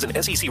 Facet Wealth is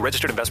an SEC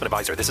registered investment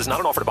advisor. This is not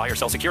an offer to buy or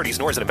sell securities,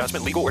 nor is it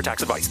investment, legal, or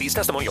tax advice. These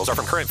testimonials are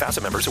from current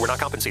Facet members who are not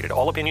compensated.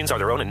 All opinions are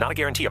their own and not a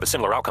guarantee of a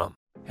similar outcome.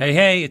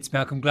 Hey, it's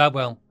Malcolm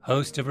Gladwell,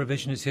 host of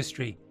Revisionist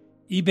History.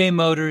 eBay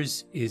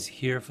Motors is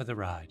here for the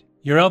ride.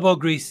 Your elbow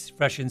grease,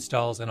 fresh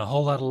installs, and a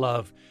whole lot of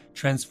love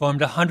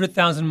transformed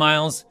 100,000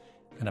 miles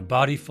and a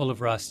body full of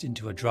rust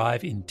into a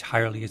drive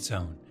entirely its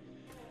own.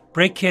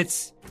 Brake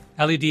kits,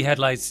 LED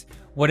headlights,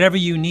 whatever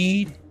you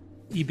need,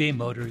 eBay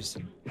Motors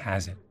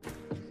has it.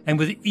 And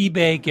with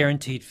eBay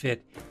Guaranteed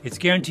Fit, it's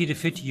guaranteed to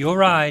fit your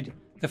ride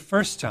the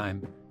first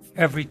time,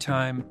 every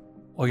time,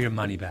 or your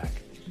money back.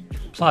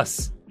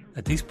 Plus,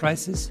 at these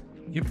prices,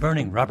 you're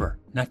burning rubber,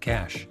 not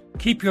cash.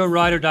 Keep your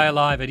ride or die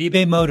alive at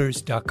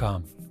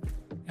ebaymotors.com.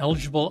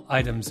 Eligible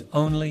items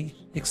only.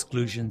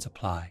 Exclusions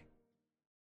apply.